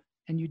time,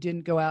 and you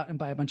didn't go out and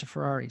buy a bunch of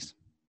Ferraris.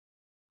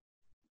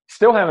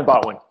 Still haven't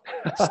bought one.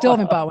 Still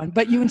haven't bought one,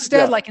 but you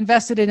instead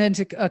invested it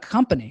into a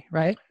company,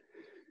 right?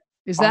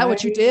 Is that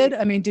what you did?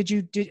 I mean, did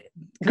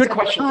good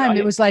question. At the time,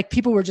 it was like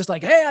people were just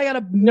like, "Hey, I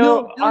got $1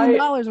 million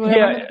or whatever.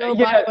 I'm gonna go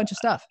buy a bunch of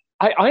stuff."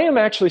 I am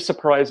actually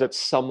surprised that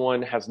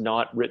someone has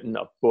not written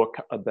a book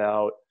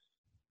about.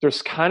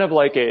 There's kind of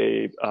like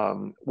a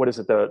what is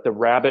it? The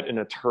rabbit and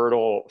a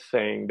turtle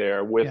thing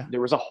there.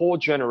 There was a whole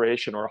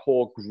generation or a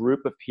whole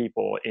group of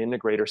people in the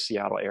greater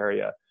Seattle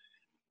area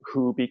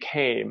who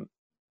became,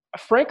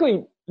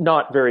 frankly,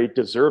 not very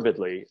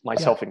deservedly,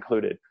 myself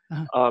included,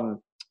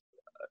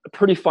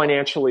 pretty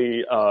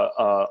financially,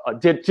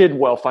 did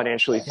well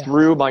financially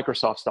through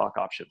Microsoft stock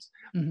options.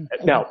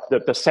 Mm-hmm. Now,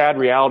 the sad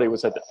reality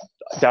was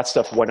that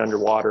stuff went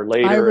underwater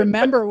later. I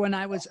remember when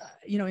I was,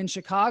 in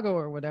Chicago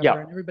or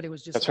whatever, and everybody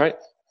was just— That's right.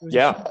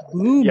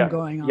 Boom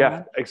going on.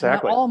 Yeah,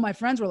 exactly. And all my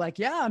friends were like,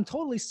 yeah, I'm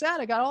totally set.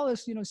 I got all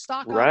this,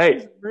 stock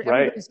options.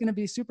 Everybody's going to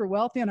be super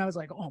wealthy. And I was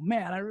like, oh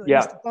man, I really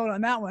missed the boat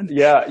on that one. Right.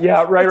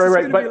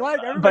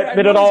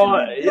 But it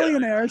all,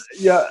 millionaires.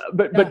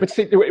 But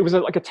see, it was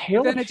like a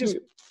tale of two.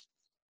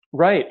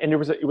 Right. And it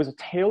was a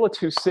tale of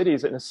two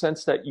cities in a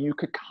sense that you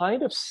could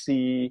kind of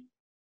see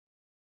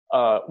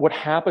what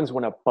happens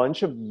when a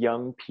bunch of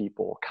young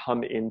people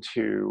come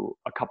into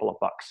a couple of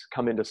bucks,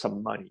 come into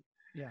some money.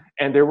 Yeah.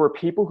 And there were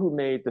people who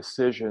made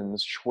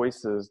decisions,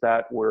 choices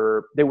that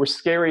were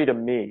scary to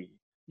me.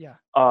 Yeah.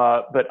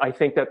 But I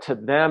think that to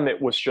them,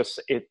 it was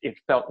just, it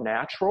felt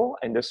natural,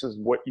 and this is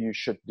what you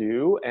should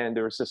do. And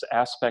there's this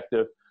aspect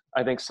of,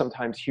 I think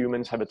sometimes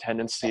humans have a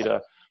tendency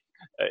to,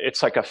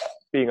 it's like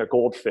being a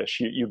goldfish.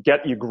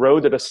 You grow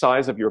to the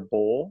size of your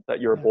bowl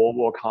that your bowl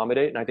will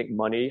accommodate. And I think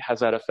money has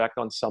that effect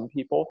on some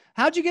people.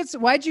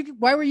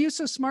 Why were you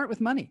so smart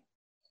with money?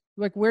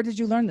 Like, where did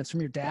you learn this?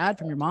 From your dad,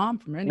 from your mom,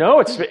 from anyone? No,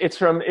 it's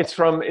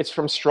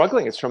from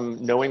struggling. It's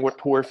from knowing what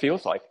poor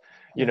feels like.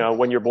 You know,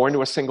 when you're born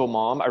to a single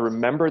mom, I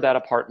remember that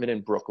apartment in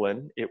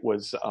Brooklyn. It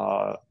was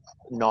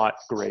not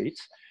great.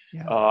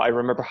 Yeah. I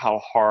remember how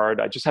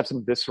hard, I just have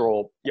some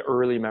visceral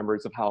early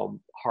memories of how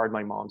hard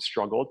my mom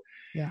struggled.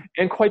 Yeah.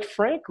 And quite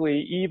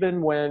frankly,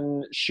 even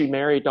when she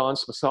married Don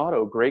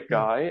Sposato, great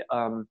guy,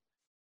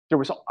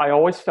 I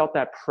always felt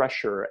that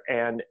pressure,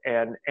 and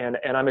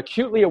I'm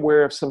acutely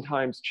aware of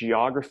sometimes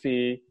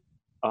geography,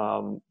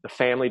 the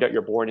family that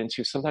you're born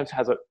into sometimes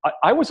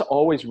I was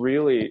always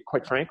really,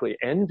 quite frankly,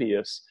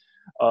 envious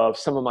of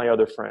some of my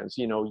other friends,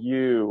 you know,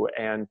 you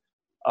and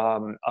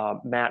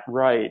Matt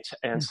Wright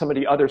and some of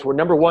the others where,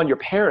 number one, your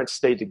parents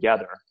stayed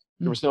together.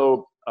 There was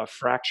no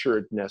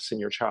fracturedness in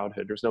your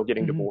childhood. There's no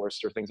getting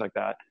divorced or things like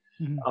that.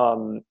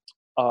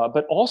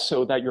 But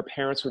also that your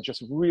parents were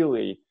just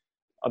really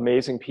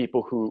amazing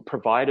people who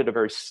provided a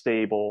very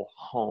stable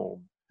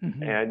home.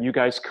 And you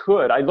guys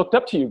I looked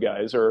up to you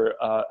guys, or,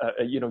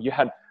 you know, you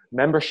had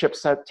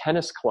memberships at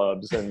tennis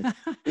clubs and,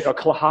 you know,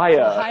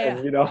 Klahia.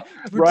 And, you know,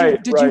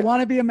 Did you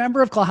want to be a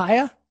member of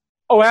Klahia?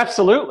 Oh,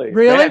 absolutely.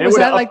 Really? Man, was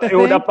that like the thing?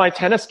 It would up my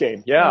teness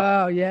game.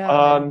 Yeah. Oh,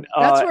 yeah.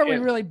 That's where we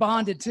really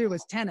bonded too,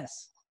 was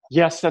tennis.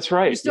 Yes, that's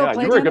right. You still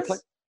play you were tennis? A good player.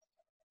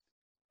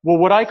 Well,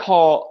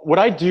 what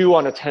I do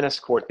on a tennis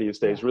court these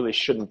days really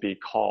shouldn't be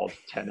called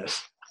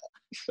tennis.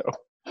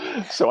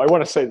 So I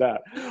want to say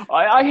that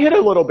I hit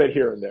a little bit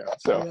here and there.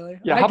 So really?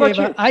 Yeah. How about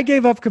you? I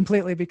gave up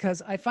completely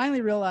because I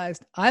finally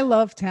realized I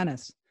love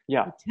tennis.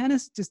 Yeah. But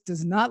tennis just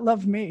does not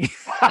love me.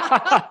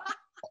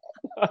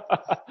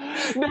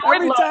 No,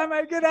 Every time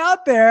I get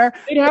out there,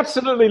 it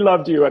absolutely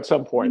loved you at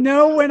some point. You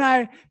know when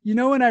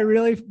I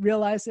really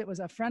realized it was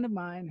a friend of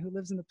mine who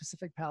lives in the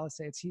Pacific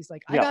Palisades. He's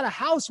like, I got a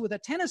house with a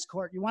tennis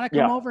court. You want to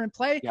come over and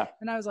play? Yeah.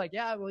 And I was like,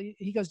 yeah. Well,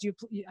 he goes,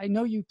 I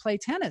know you play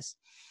tennis.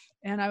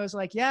 And I was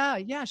like,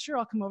 yeah, sure.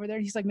 I'll come over there.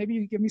 And he's like, maybe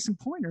you can give me some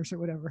pointers or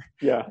whatever.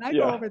 Yeah. And I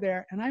go over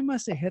there and I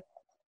must have hit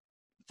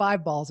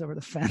 5 balls over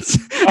the fence.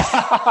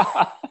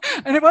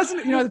 And it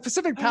wasn't, you know, the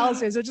Pacific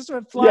Palisades, it just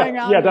went flying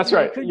out. Yeah, that's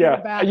right.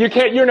 Yeah.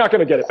 You're not going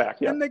to get it back.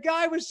 Yeah. And the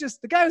guy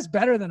was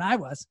better than I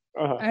was.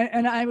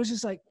 And I was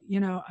just like, you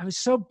know, I was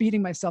so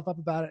beating myself up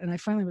about it. And I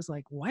finally was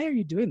like, why are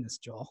you doing this,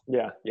 Joel?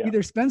 Yeah.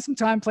 Either spend some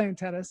time playing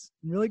tennis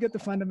and really get the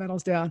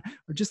fundamentals down,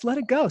 or just let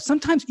it go.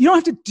 Sometimes you don't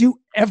have to do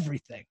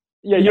everything.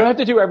 Yeah, you don't have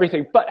to do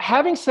everything. But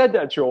having said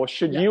that, Joel,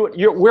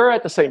 we're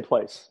at the same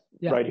place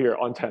right here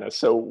on tennis.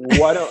 So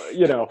why don't,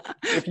 you know,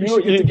 if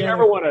you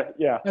ever want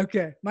to,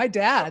 Okay. My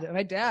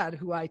dad,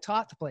 who I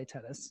taught to play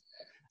tennis,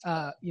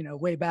 you know,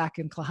 way back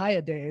in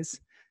Klahia days,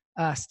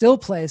 still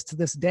plays to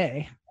this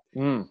day.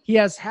 He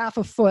has half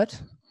a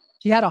foot.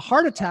 He had a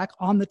heart attack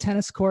on the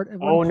tennis court at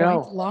one point,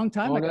 a long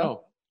time ago.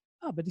 No.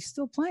 Oh, but he's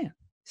still playing.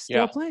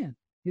 Playing.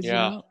 He's, you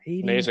know,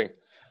 80. Amazing.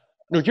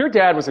 No, your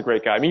dad was a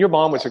great guy. I mean, your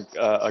mom was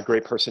a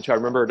great person too. I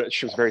remember that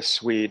she was very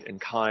sweet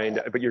and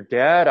kind. But your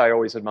dad, I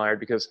always admired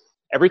because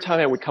every time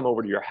I would come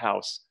over to your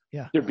house,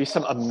 there'd be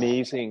some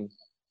amazing,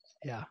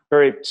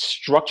 very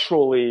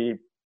structurally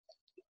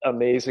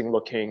amazing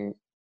looking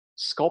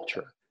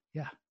sculpture.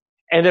 Yeah.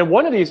 And then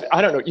one of these,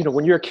 I don't know, you know,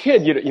 when you're a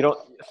kid, you don't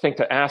think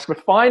to ask.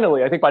 But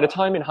finally, I think by the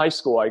time in high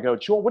school, I go,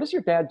 Joel, what does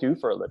your dad do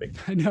for a living?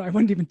 I know. I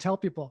wouldn't even tell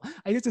people.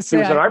 I used to say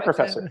he was an art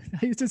professor.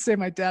 I used to say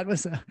my dad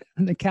was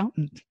an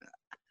accountant.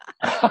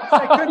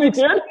 I couldn't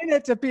explain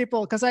it to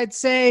people because I'd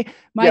say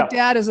my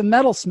dad is a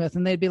metalsmith,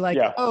 and they'd be like,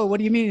 "Oh, what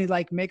do you mean? He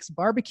like makes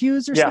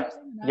barbecues or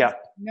something?" Like,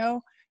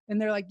 no,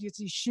 and they're like, "Do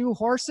you shoe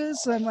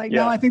horses?" And I'm like,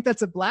 "No, I think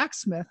that's a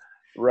blacksmith."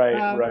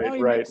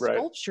 Right.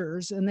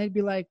 Sculptures, and they'd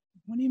be like,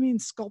 "What do you mean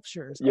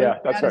sculptures?" Yeah,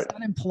 that's right.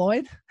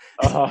 Unemployed.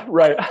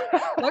 Right.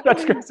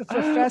 Luckily, he was a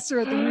professor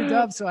at the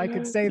UW, so I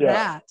could say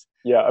that.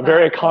 Yeah, a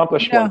very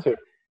accomplished one too.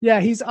 Yeah,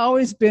 he's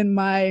always been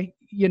my,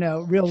 you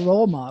know, real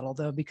role model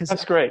though, because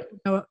that's great. You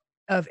know,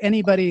 of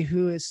anybody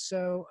who is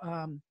so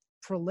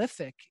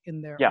prolific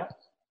in their art.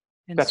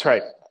 And that's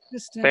right.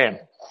 Fan.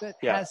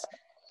 He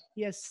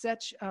has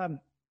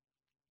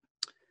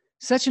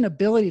such an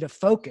ability to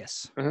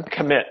focus.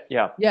 Commit.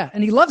 Yeah,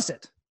 and he loves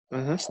it.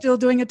 He's still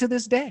doing it to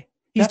this day.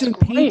 He's doing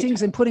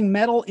paintings and putting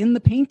metal in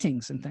the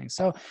paintings and things.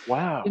 So,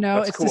 wow, you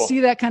know, it's cool to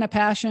see that kind of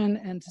passion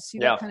and to see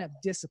that kind of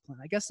discipline.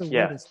 I guess the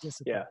word is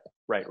discipline. Yeah,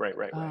 right.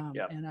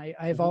 And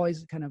I've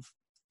always kind of,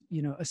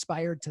 you know,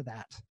 aspired to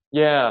that.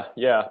 Yeah.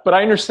 But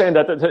I understand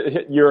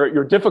that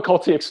your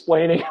difficulty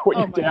explaining what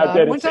your dad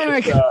did. One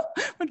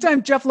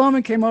time Jeff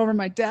Lohman came over.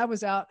 My dad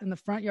was out in the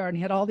front yard and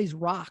he had all these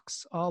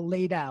rocks all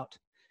laid out.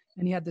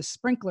 and he had this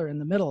sprinkler in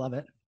the middle of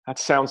it. That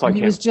sounds like he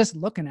him. was just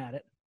looking at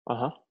it.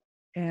 Uh-huh.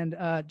 And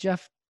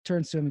Jeff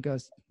turns to him and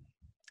goes,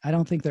 "I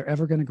don't think they're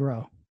ever going to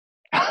grow."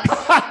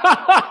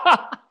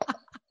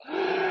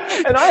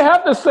 And I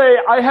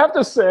have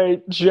to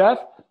say, Jeff,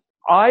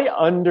 I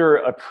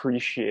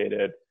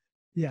underappreciated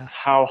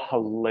how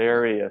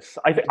hilarious.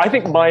 I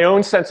think my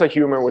own sense of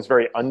humor was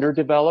very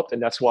underdeveloped,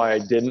 and that's why I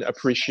didn't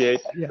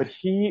appreciate. But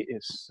he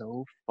is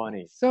so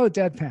funny, so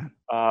deadpan.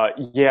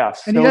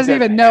 Yes, and he doesn't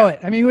even know it.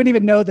 I mean, he wouldn't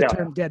even know the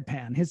term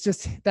deadpan. It's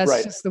just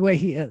just the way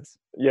he is.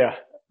 Yeah.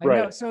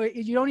 Right. So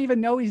you don't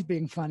even know he's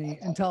being funny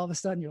until all of a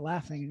sudden you're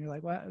laughing and you're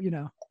like, well,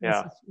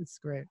 it's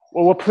great.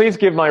 Well, please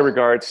give my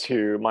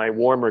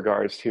warm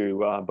regards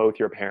to both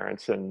your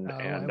parents and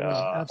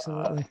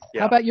absolutely.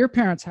 How about your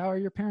parents? How are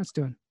your parents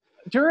doing?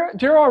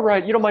 They're all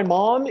right. My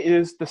mom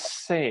is the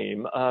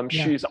same.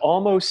 She's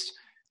almost,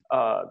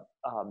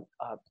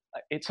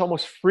 it's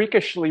almost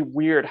freakishly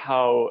weird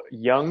how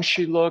young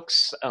she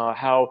looks,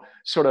 how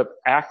sort of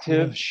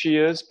active she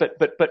is. But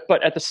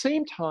at the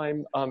same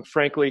time,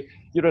 frankly,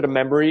 the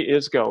memory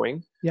is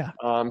going. Yeah.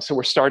 So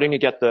we're starting to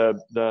get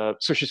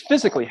so she's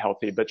physically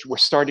healthy, but we're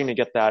starting to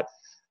get that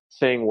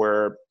thing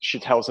where she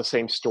tells the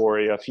same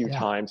story a few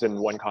times in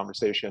one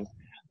conversation.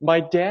 My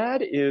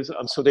dad is,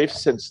 so they've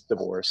since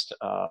divorced.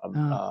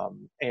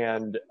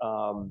 And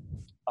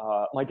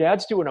my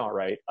dad's doing all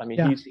right. I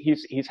mean,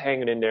 he's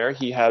hanging in there.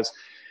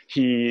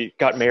 He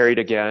got married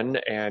again,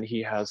 and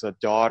he has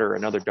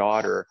another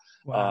daughter,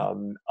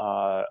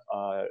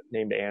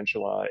 named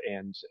Angela,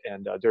 and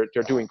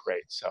they're doing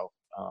great. So,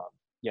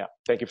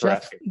 thank you for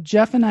asking.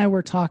 Jeff and I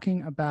were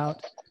talking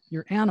about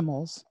your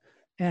animals,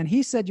 and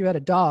he said you had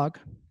a dog,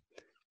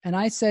 and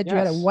I said you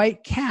had a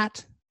white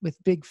cat with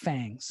big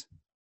fangs.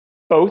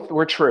 Both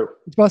were true.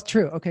 It's both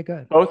true. Okay,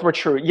 good. Both were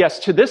true. Yes,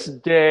 to this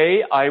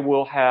day, I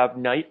will have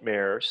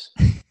nightmares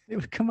it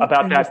would come up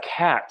about that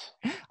cat.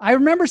 I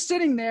remember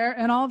sitting there,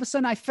 and all of a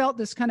sudden, I felt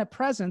this kind of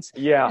presence.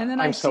 Yeah, and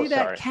then I see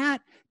that cat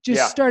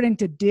just starting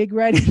to dig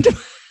right into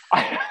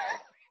my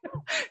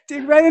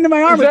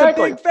arm with the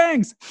big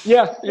fangs.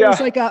 Yeah, yeah. It was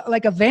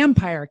like a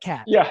vampire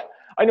cat. Yeah,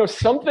 I know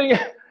something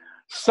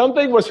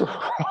was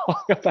wrong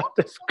about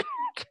this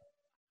cat.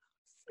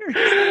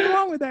 There's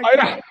wrong with that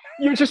cat.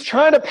 You're just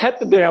trying to pet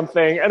the damn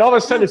thing, and all of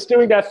a sudden it's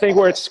doing that thing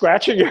where it's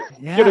scratching you.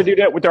 You're going to do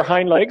that with their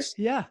hind legs?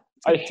 Yeah.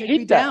 I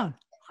hate that. Down.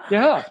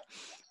 Yeah.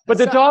 But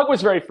the dog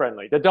was very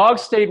friendly. The dog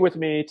stayed with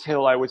me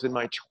till I was in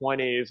my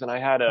 20s, and I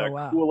had a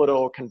cool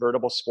little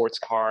convertible sports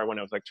car when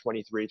I was like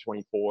 23,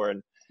 24,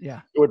 and it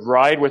would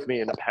ride with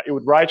me, it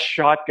would ride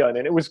shotgun,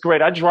 and it was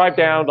great. I'd drive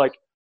down like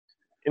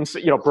in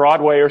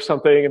Broadway or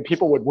something, and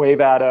people would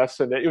wave at us,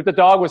 and the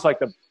dog was like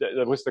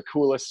the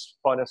coolest,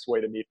 funnest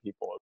way to meet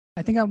people.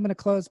 I think I'm going to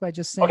close by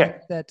just saying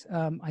that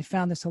I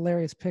found this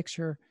hilarious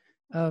picture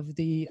of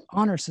the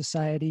Honor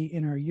Society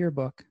in our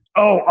yearbook.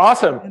 Oh,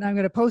 awesome! And I'm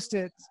going to post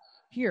it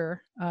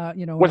here.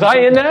 Was I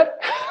in that?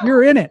 You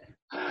were in it,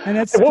 and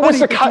it's what was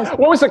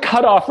the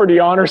cutoff for the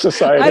Honor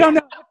Society? I don't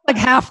know. Like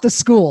half the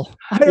school.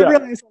 I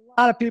realized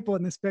a lot of people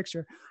in this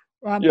picture.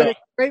 But it's a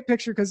great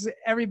picture because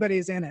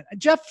everybody's in it.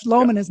 Jeff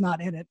Lohman is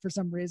not in it for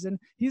some reason.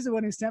 He's the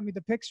one who sent me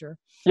the picture.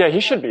 Yeah, he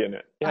should be in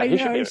it. Yeah,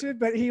 he should,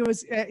 but he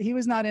was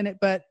not in it.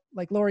 But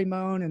like Lori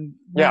Moan and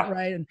Matt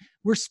Wright, and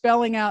we're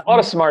spelling out a lot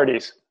of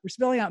smarties. We're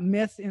spelling out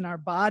myth in our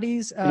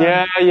bodies.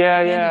 Yeah.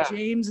 Andy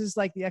James is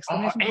like the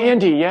exclamation point.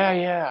 Andy,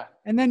 yeah.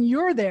 And then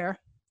you're there.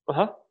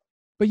 But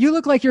you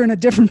look like you're in a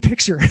different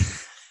picture.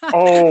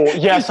 Oh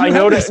yes, I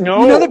noticed.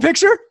 No, you know the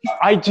picture?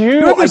 I do.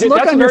 You have this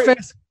look on your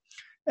face.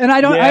 And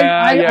I don't.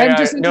 I'm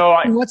just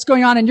interested in what's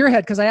going on in your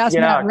head because I asked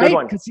Matt Wright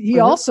because he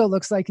also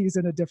looks like he's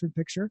in a different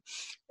picture.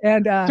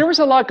 And there was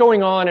a lot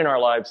going on in our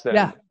lives then.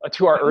 Yeah.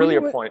 To our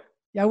earlier point.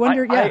 Yeah, I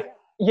wonder.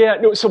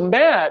 So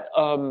Matt,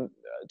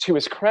 to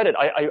his credit,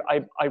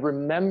 I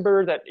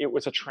remember that it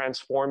was a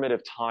transformative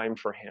time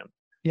for him.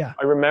 Yeah.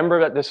 I remember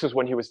that this was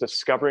when he was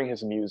discovering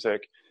his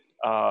music.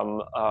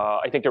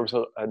 I think there was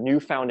a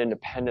newfound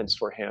independence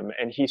for him,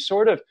 and he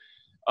sort of.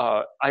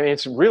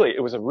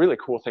 It was a really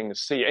cool thing to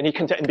see. And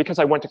because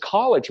I went to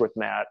college with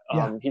Matt,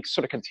 he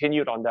sort of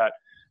continued on that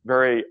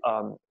very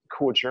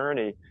cool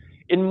journey.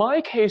 In my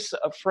case,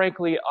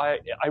 frankly, I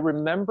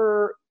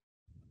remember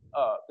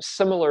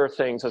similar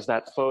things as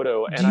that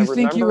photo. And do you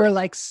think you were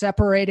like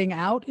separating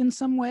out in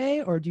some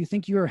way, or do you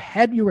think you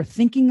were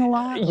thinking a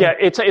lot? Yeah,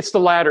 it's the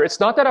latter. It's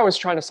not that I was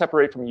trying to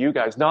separate from you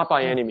guys, not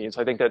by any means.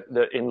 I think that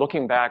in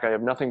looking back, I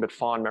have nothing but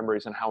fond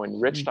memories and how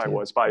enriched I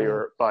was by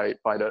your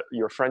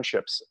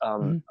friendships,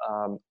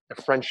 the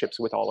friendships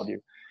with all of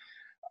you.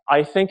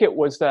 I think it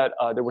was that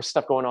there was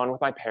stuff going on with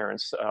my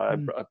parents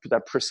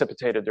that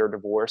precipitated their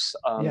divorce.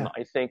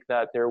 I think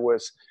that there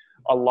was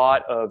a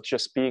lot of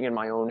just being in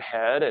my own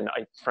head and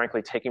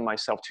frankly taking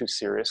myself too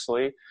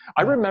seriously.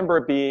 I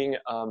remember being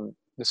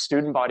the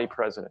student body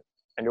president,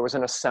 and there was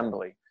an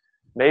assembly.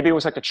 Maybe it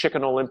was like the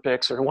Chicken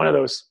Olympics or one of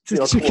those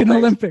Chicken cool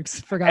Olympics.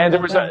 Forgot. And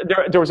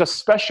there was a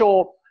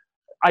special.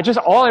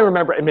 All I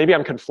remember, and maybe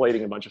I'm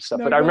conflating a bunch of stuff,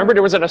 but I remember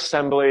there was an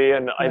assembly,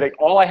 and I think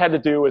all I had to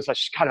do was I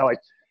just kind of like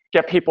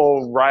get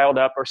people riled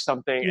up or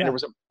something. Yeah. And there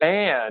was a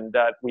band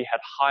that we had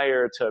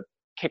hired to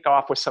kick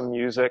off with some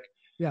music.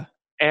 Yeah.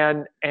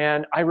 And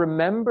I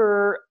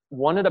remember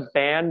one of the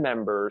band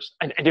members,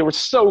 and they were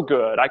so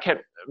good. I can't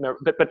remember,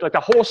 but like the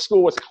whole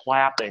school was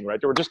clapping, right?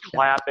 They were just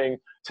clapping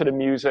to the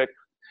music.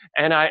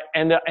 And I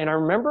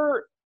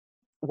remember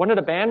one of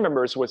the band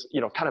members was,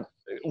 kind of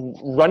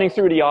running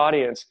through the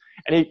audience,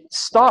 and he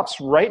stops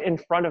right in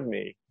front of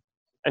me,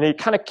 and he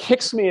kind of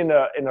kicks me in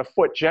the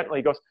foot gently.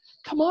 He goes,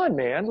 "Come on,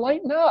 man,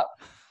 lighten up."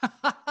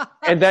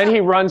 And then he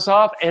runs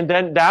off, and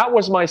then that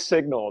was my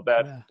signal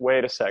that,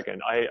 wait a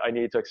second, I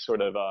need to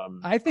sort of.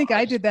 I think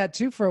I did that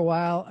too for a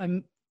while.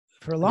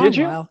 For a long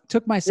while,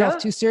 took myself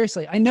too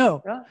seriously. I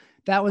know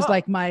that was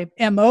like my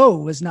MO,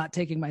 was not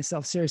taking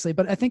myself seriously.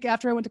 But I think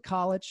after I went to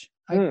college,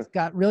 I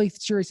got really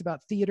serious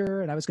about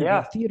theater, and I was going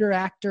to be a theater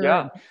actor.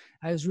 And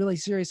I was really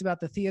serious about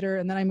the theater.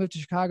 And then I moved to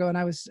Chicago, and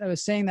I was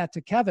saying that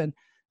to Kevin,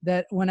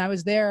 that when I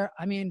was there,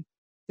 I mean,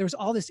 there was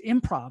all this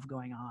improv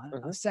going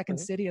on, Second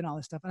City and all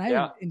this stuff. And I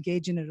didn't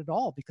engage in it at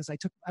all because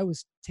I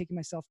was taking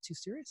myself too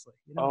seriously.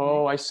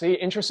 I see.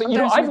 Interesting.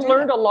 I've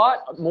learned a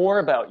lot more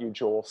about you,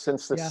 Joel,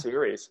 since this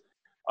series.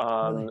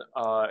 Really?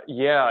 Well,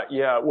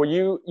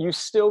 you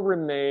still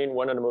remain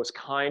one of the most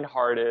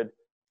kind-hearted,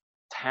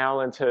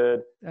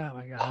 talented,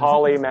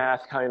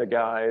 polymath kind of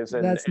guys,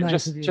 and that's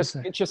nice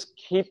just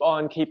keep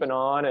on keeping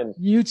on. And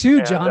you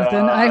too,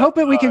 Jonathan. I hope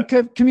that we can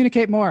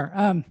communicate more.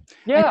 I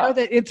know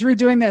that through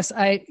doing this,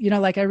 I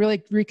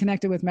really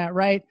reconnected with Matt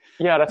Wright.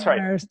 Yeah, that's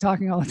right. I was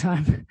talking all the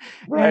time.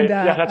 Right. And,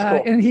 that's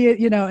cool. And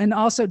he, and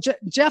also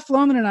Jeff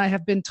Lohman and I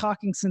have been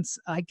talking since,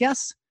 I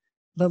guess,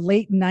 the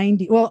late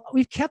 90s. Well,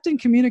 we've kept in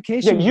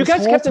communication. Yeah, you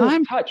guys kept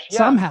in touch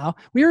somehow.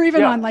 We were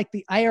even on like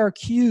the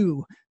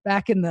IRQ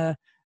back in the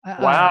the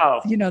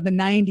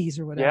 90s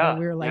or whatever. Yeah,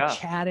 we were like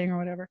chatting or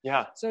whatever.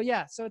 Yeah. So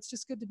it's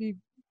just good to be,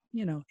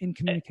 in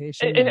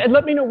communication. And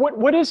let me know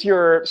what is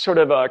your sort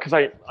of, because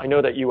I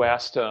know that you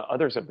asked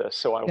others of this,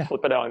 so I'll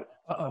flip it on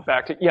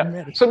back to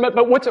So,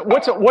 but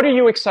what are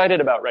you excited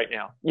about right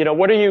now?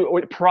 What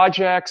are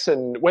projects,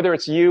 and whether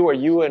it's you or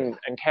you and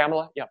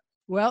Kamala? Yeah.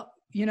 Well,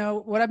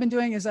 what I've been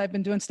doing is I've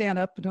been doing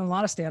stand-up, doing a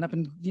lot of stand-up,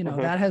 and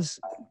that has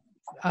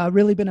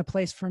really been a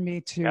place for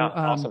me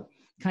to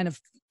kind of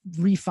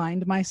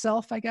refined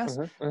myself, I guess.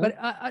 But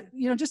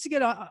just to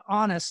get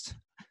honest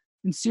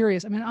and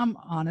serious, I mean, I'm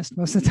honest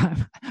most of the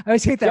time. I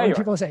always hate that when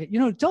people say,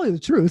 to tell you the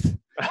truth.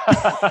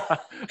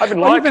 I've been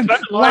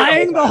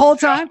lying the whole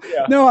time.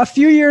 No, a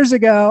few years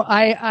ago,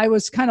 I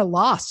was kind of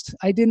lost.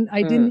 I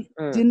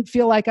didn't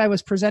feel like I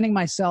was presenting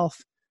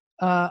myself.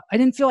 I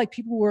didn't feel like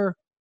people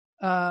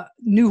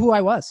knew who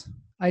I was.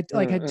 I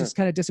just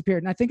kind of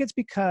disappeared. And I think it's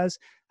because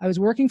I was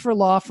working for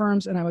law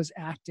firms, and I was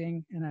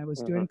acting, and I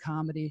was doing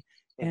comedy,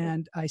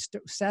 and I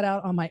set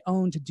out on my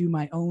own to do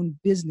my own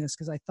business,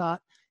 because I thought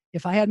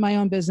if I had my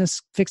own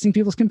business fixing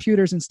people's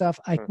computers and stuff,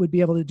 I would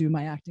be able to do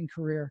my acting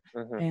career.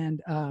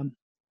 And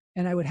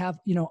I would have,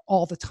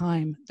 all the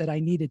time that I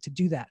needed to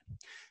do that.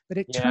 But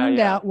it turned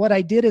out what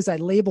I did is I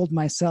labeled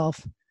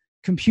myself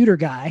computer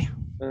guy.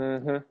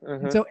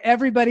 And so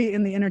everybody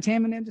in the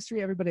entertainment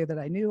industry, everybody that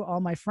I knew, all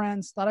my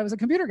friends thought I was a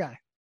computer guy.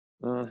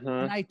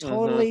 And I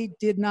totally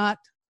did not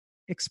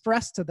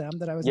express to them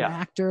that I was an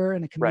actor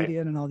and a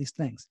comedian and all these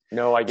things.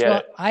 No, I get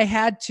it. I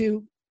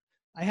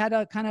had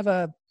a kind of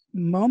a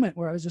moment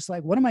where I was just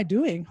like, what am I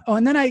doing? Oh,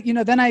 and then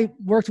I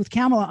worked with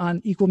Kamala on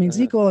Equal Means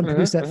Equal and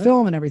produced that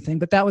film and everything.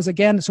 But that was,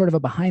 again, sort of a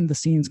behind the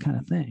scenes kind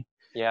of thing.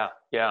 Yeah.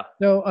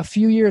 So a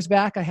few years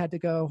back, I had to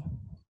go,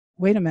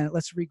 wait a minute,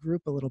 let's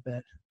regroup a little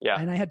bit. Yeah.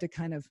 And I had to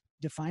kind of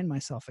define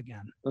myself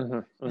again.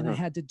 And I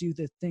had to do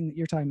the thing that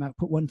you're talking about,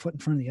 put one foot in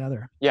front of the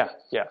other. Yeah.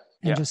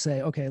 And just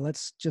say, okay,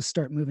 let's just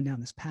start moving down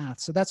this path.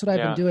 So that's what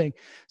I've been doing.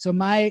 So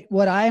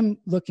what I'm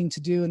looking to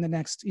do in the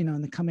next,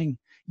 in the coming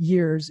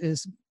years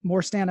is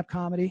more stand-up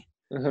comedy.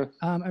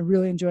 I'm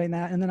really enjoying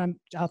that. And then I'm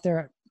out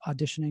there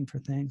auditioning for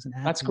things and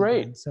acting. That's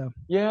great. And so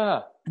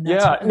I'm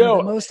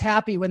the most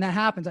happy when that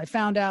happens. I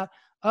found out,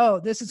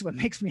 this is what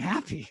makes me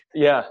happy.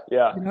 Yeah. You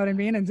know what I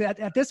mean? And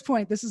at this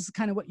point, this is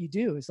kind of what you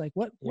do. It's like,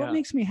 what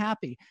makes me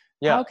happy?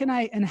 How can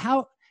I,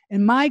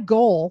 and my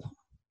goal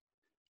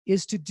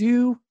is to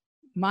do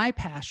my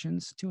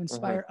passions to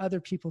inspire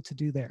other people to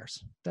do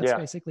theirs. That's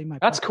basically my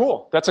That's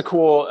cool. That's a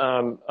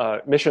cool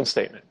mission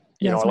statement.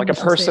 Like a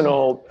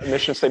personal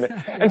mission statement.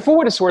 And for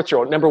what it's worth,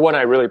 Joel, number one,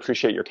 I really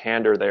appreciate your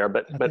candor there,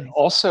 but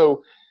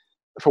also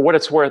for what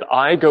it's worth,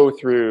 I go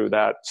through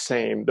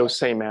those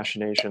same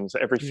machinations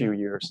every few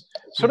years,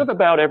 sort of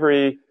about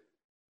every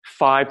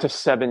 5 to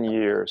 7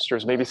 years.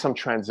 There's maybe some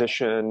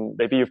transition.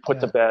 Maybe you've put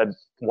to bed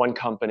one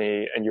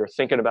company and you're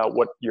thinking about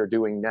what you're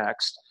doing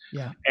next.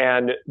 Yeah.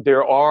 And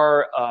there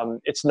are,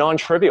 it's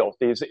non-trivial,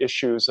 these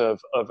issues of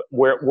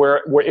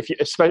where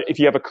if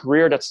you have a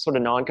career that's sort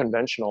of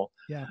non-conventional,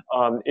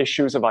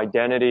 issues of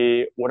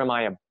identity. What am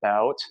I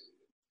about?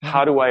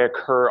 How do I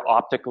occur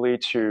optically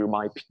to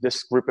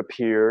this group of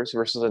peers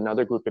versus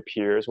another group of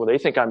peers? Well, they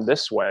think I'm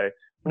this way.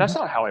 But that's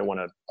not how I want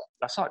to,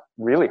 that's not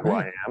really who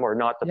I am, or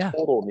not the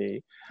total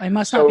me. I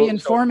must not be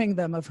informing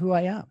them of who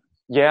I am.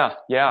 Yeah,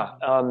 yeah.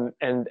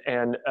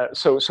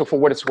 So for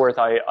what it's worth,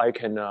 I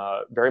can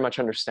very much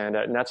understand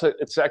it, and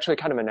it's actually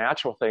kind of a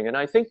natural thing. And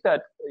I think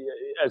that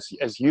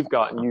as you've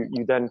gotten,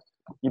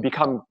 you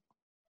become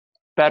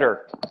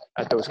better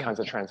at those kinds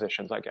of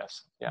transitions, I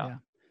guess. Yeah.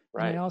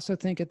 Right. And I also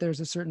think that there's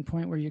a certain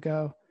point where you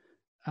go,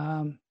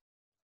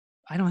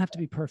 I don't have to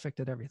be perfect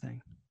at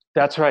everything.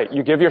 That's right.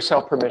 You give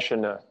yourself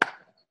permission to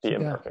be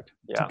imperfect.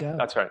 Yeah,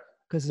 that's right.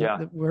 Because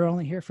we're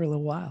only here for a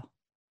little while.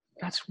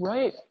 That's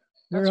right.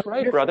 That's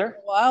right, brother. For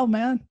a while,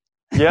 man.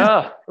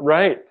 Yeah,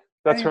 right.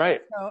 That's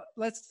right. So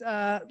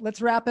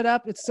let's wrap it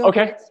up. It's so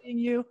great seeing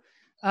you.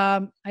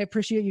 I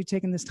appreciate you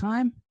taking this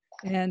time,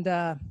 and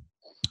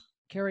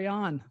carry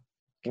on.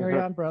 Carry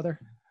on, brother.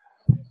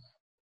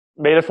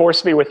 May the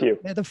force be with you.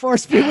 May the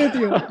force be with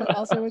you.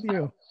 Also with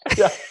you.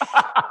 Yeah.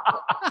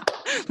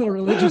 Little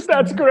religious.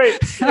 That's great.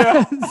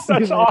 Yeah.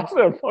 That's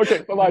awesome.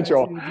 Okay. Bye-bye,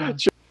 Joel.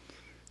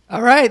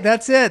 All right.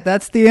 That's it.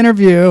 That's the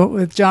interview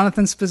with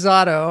Jonathan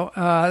Sposato.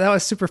 That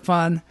was super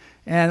fun.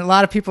 And a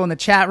lot of people in the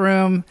chat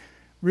room.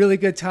 Really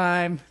good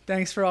time.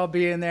 Thanks for all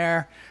being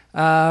there.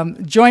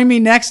 Join me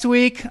next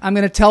week. I'm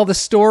going to tell the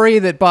story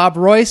that Bob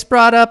Royce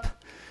brought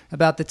up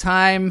about the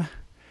time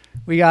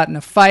we got in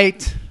a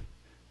fight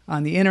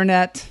on the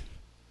internet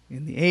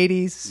in the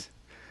 80s.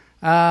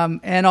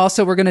 And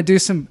also we're going to do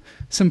some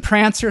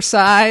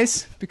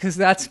Prancercise because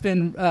that's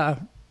been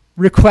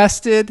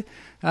requested.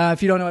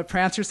 If you don't know what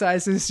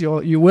Prancercise is,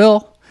 you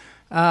will.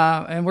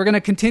 And we're going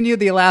to continue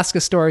the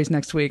Alaska stories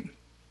next week.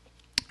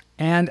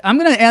 And I'm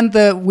going to end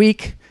the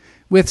week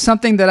with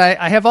something that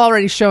I have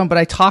already shown, but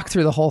I talked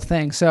through the whole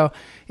thing. So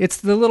it's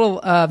the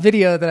little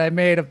video that I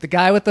made of the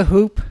guy with the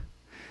hoop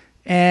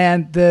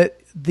and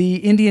the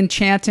Indian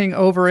chanting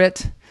over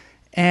it.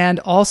 And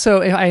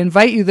also, I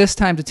invite you this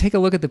time to take a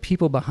look at the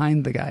people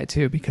behind the guy,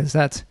 too, because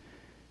that's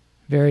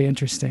very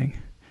interesting.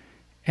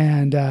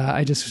 And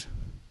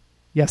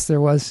yes, there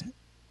was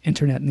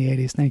internet in the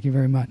 80s. Thank you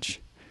very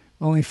much.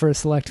 Only for a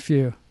select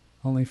few.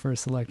 Only for a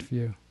select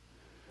few.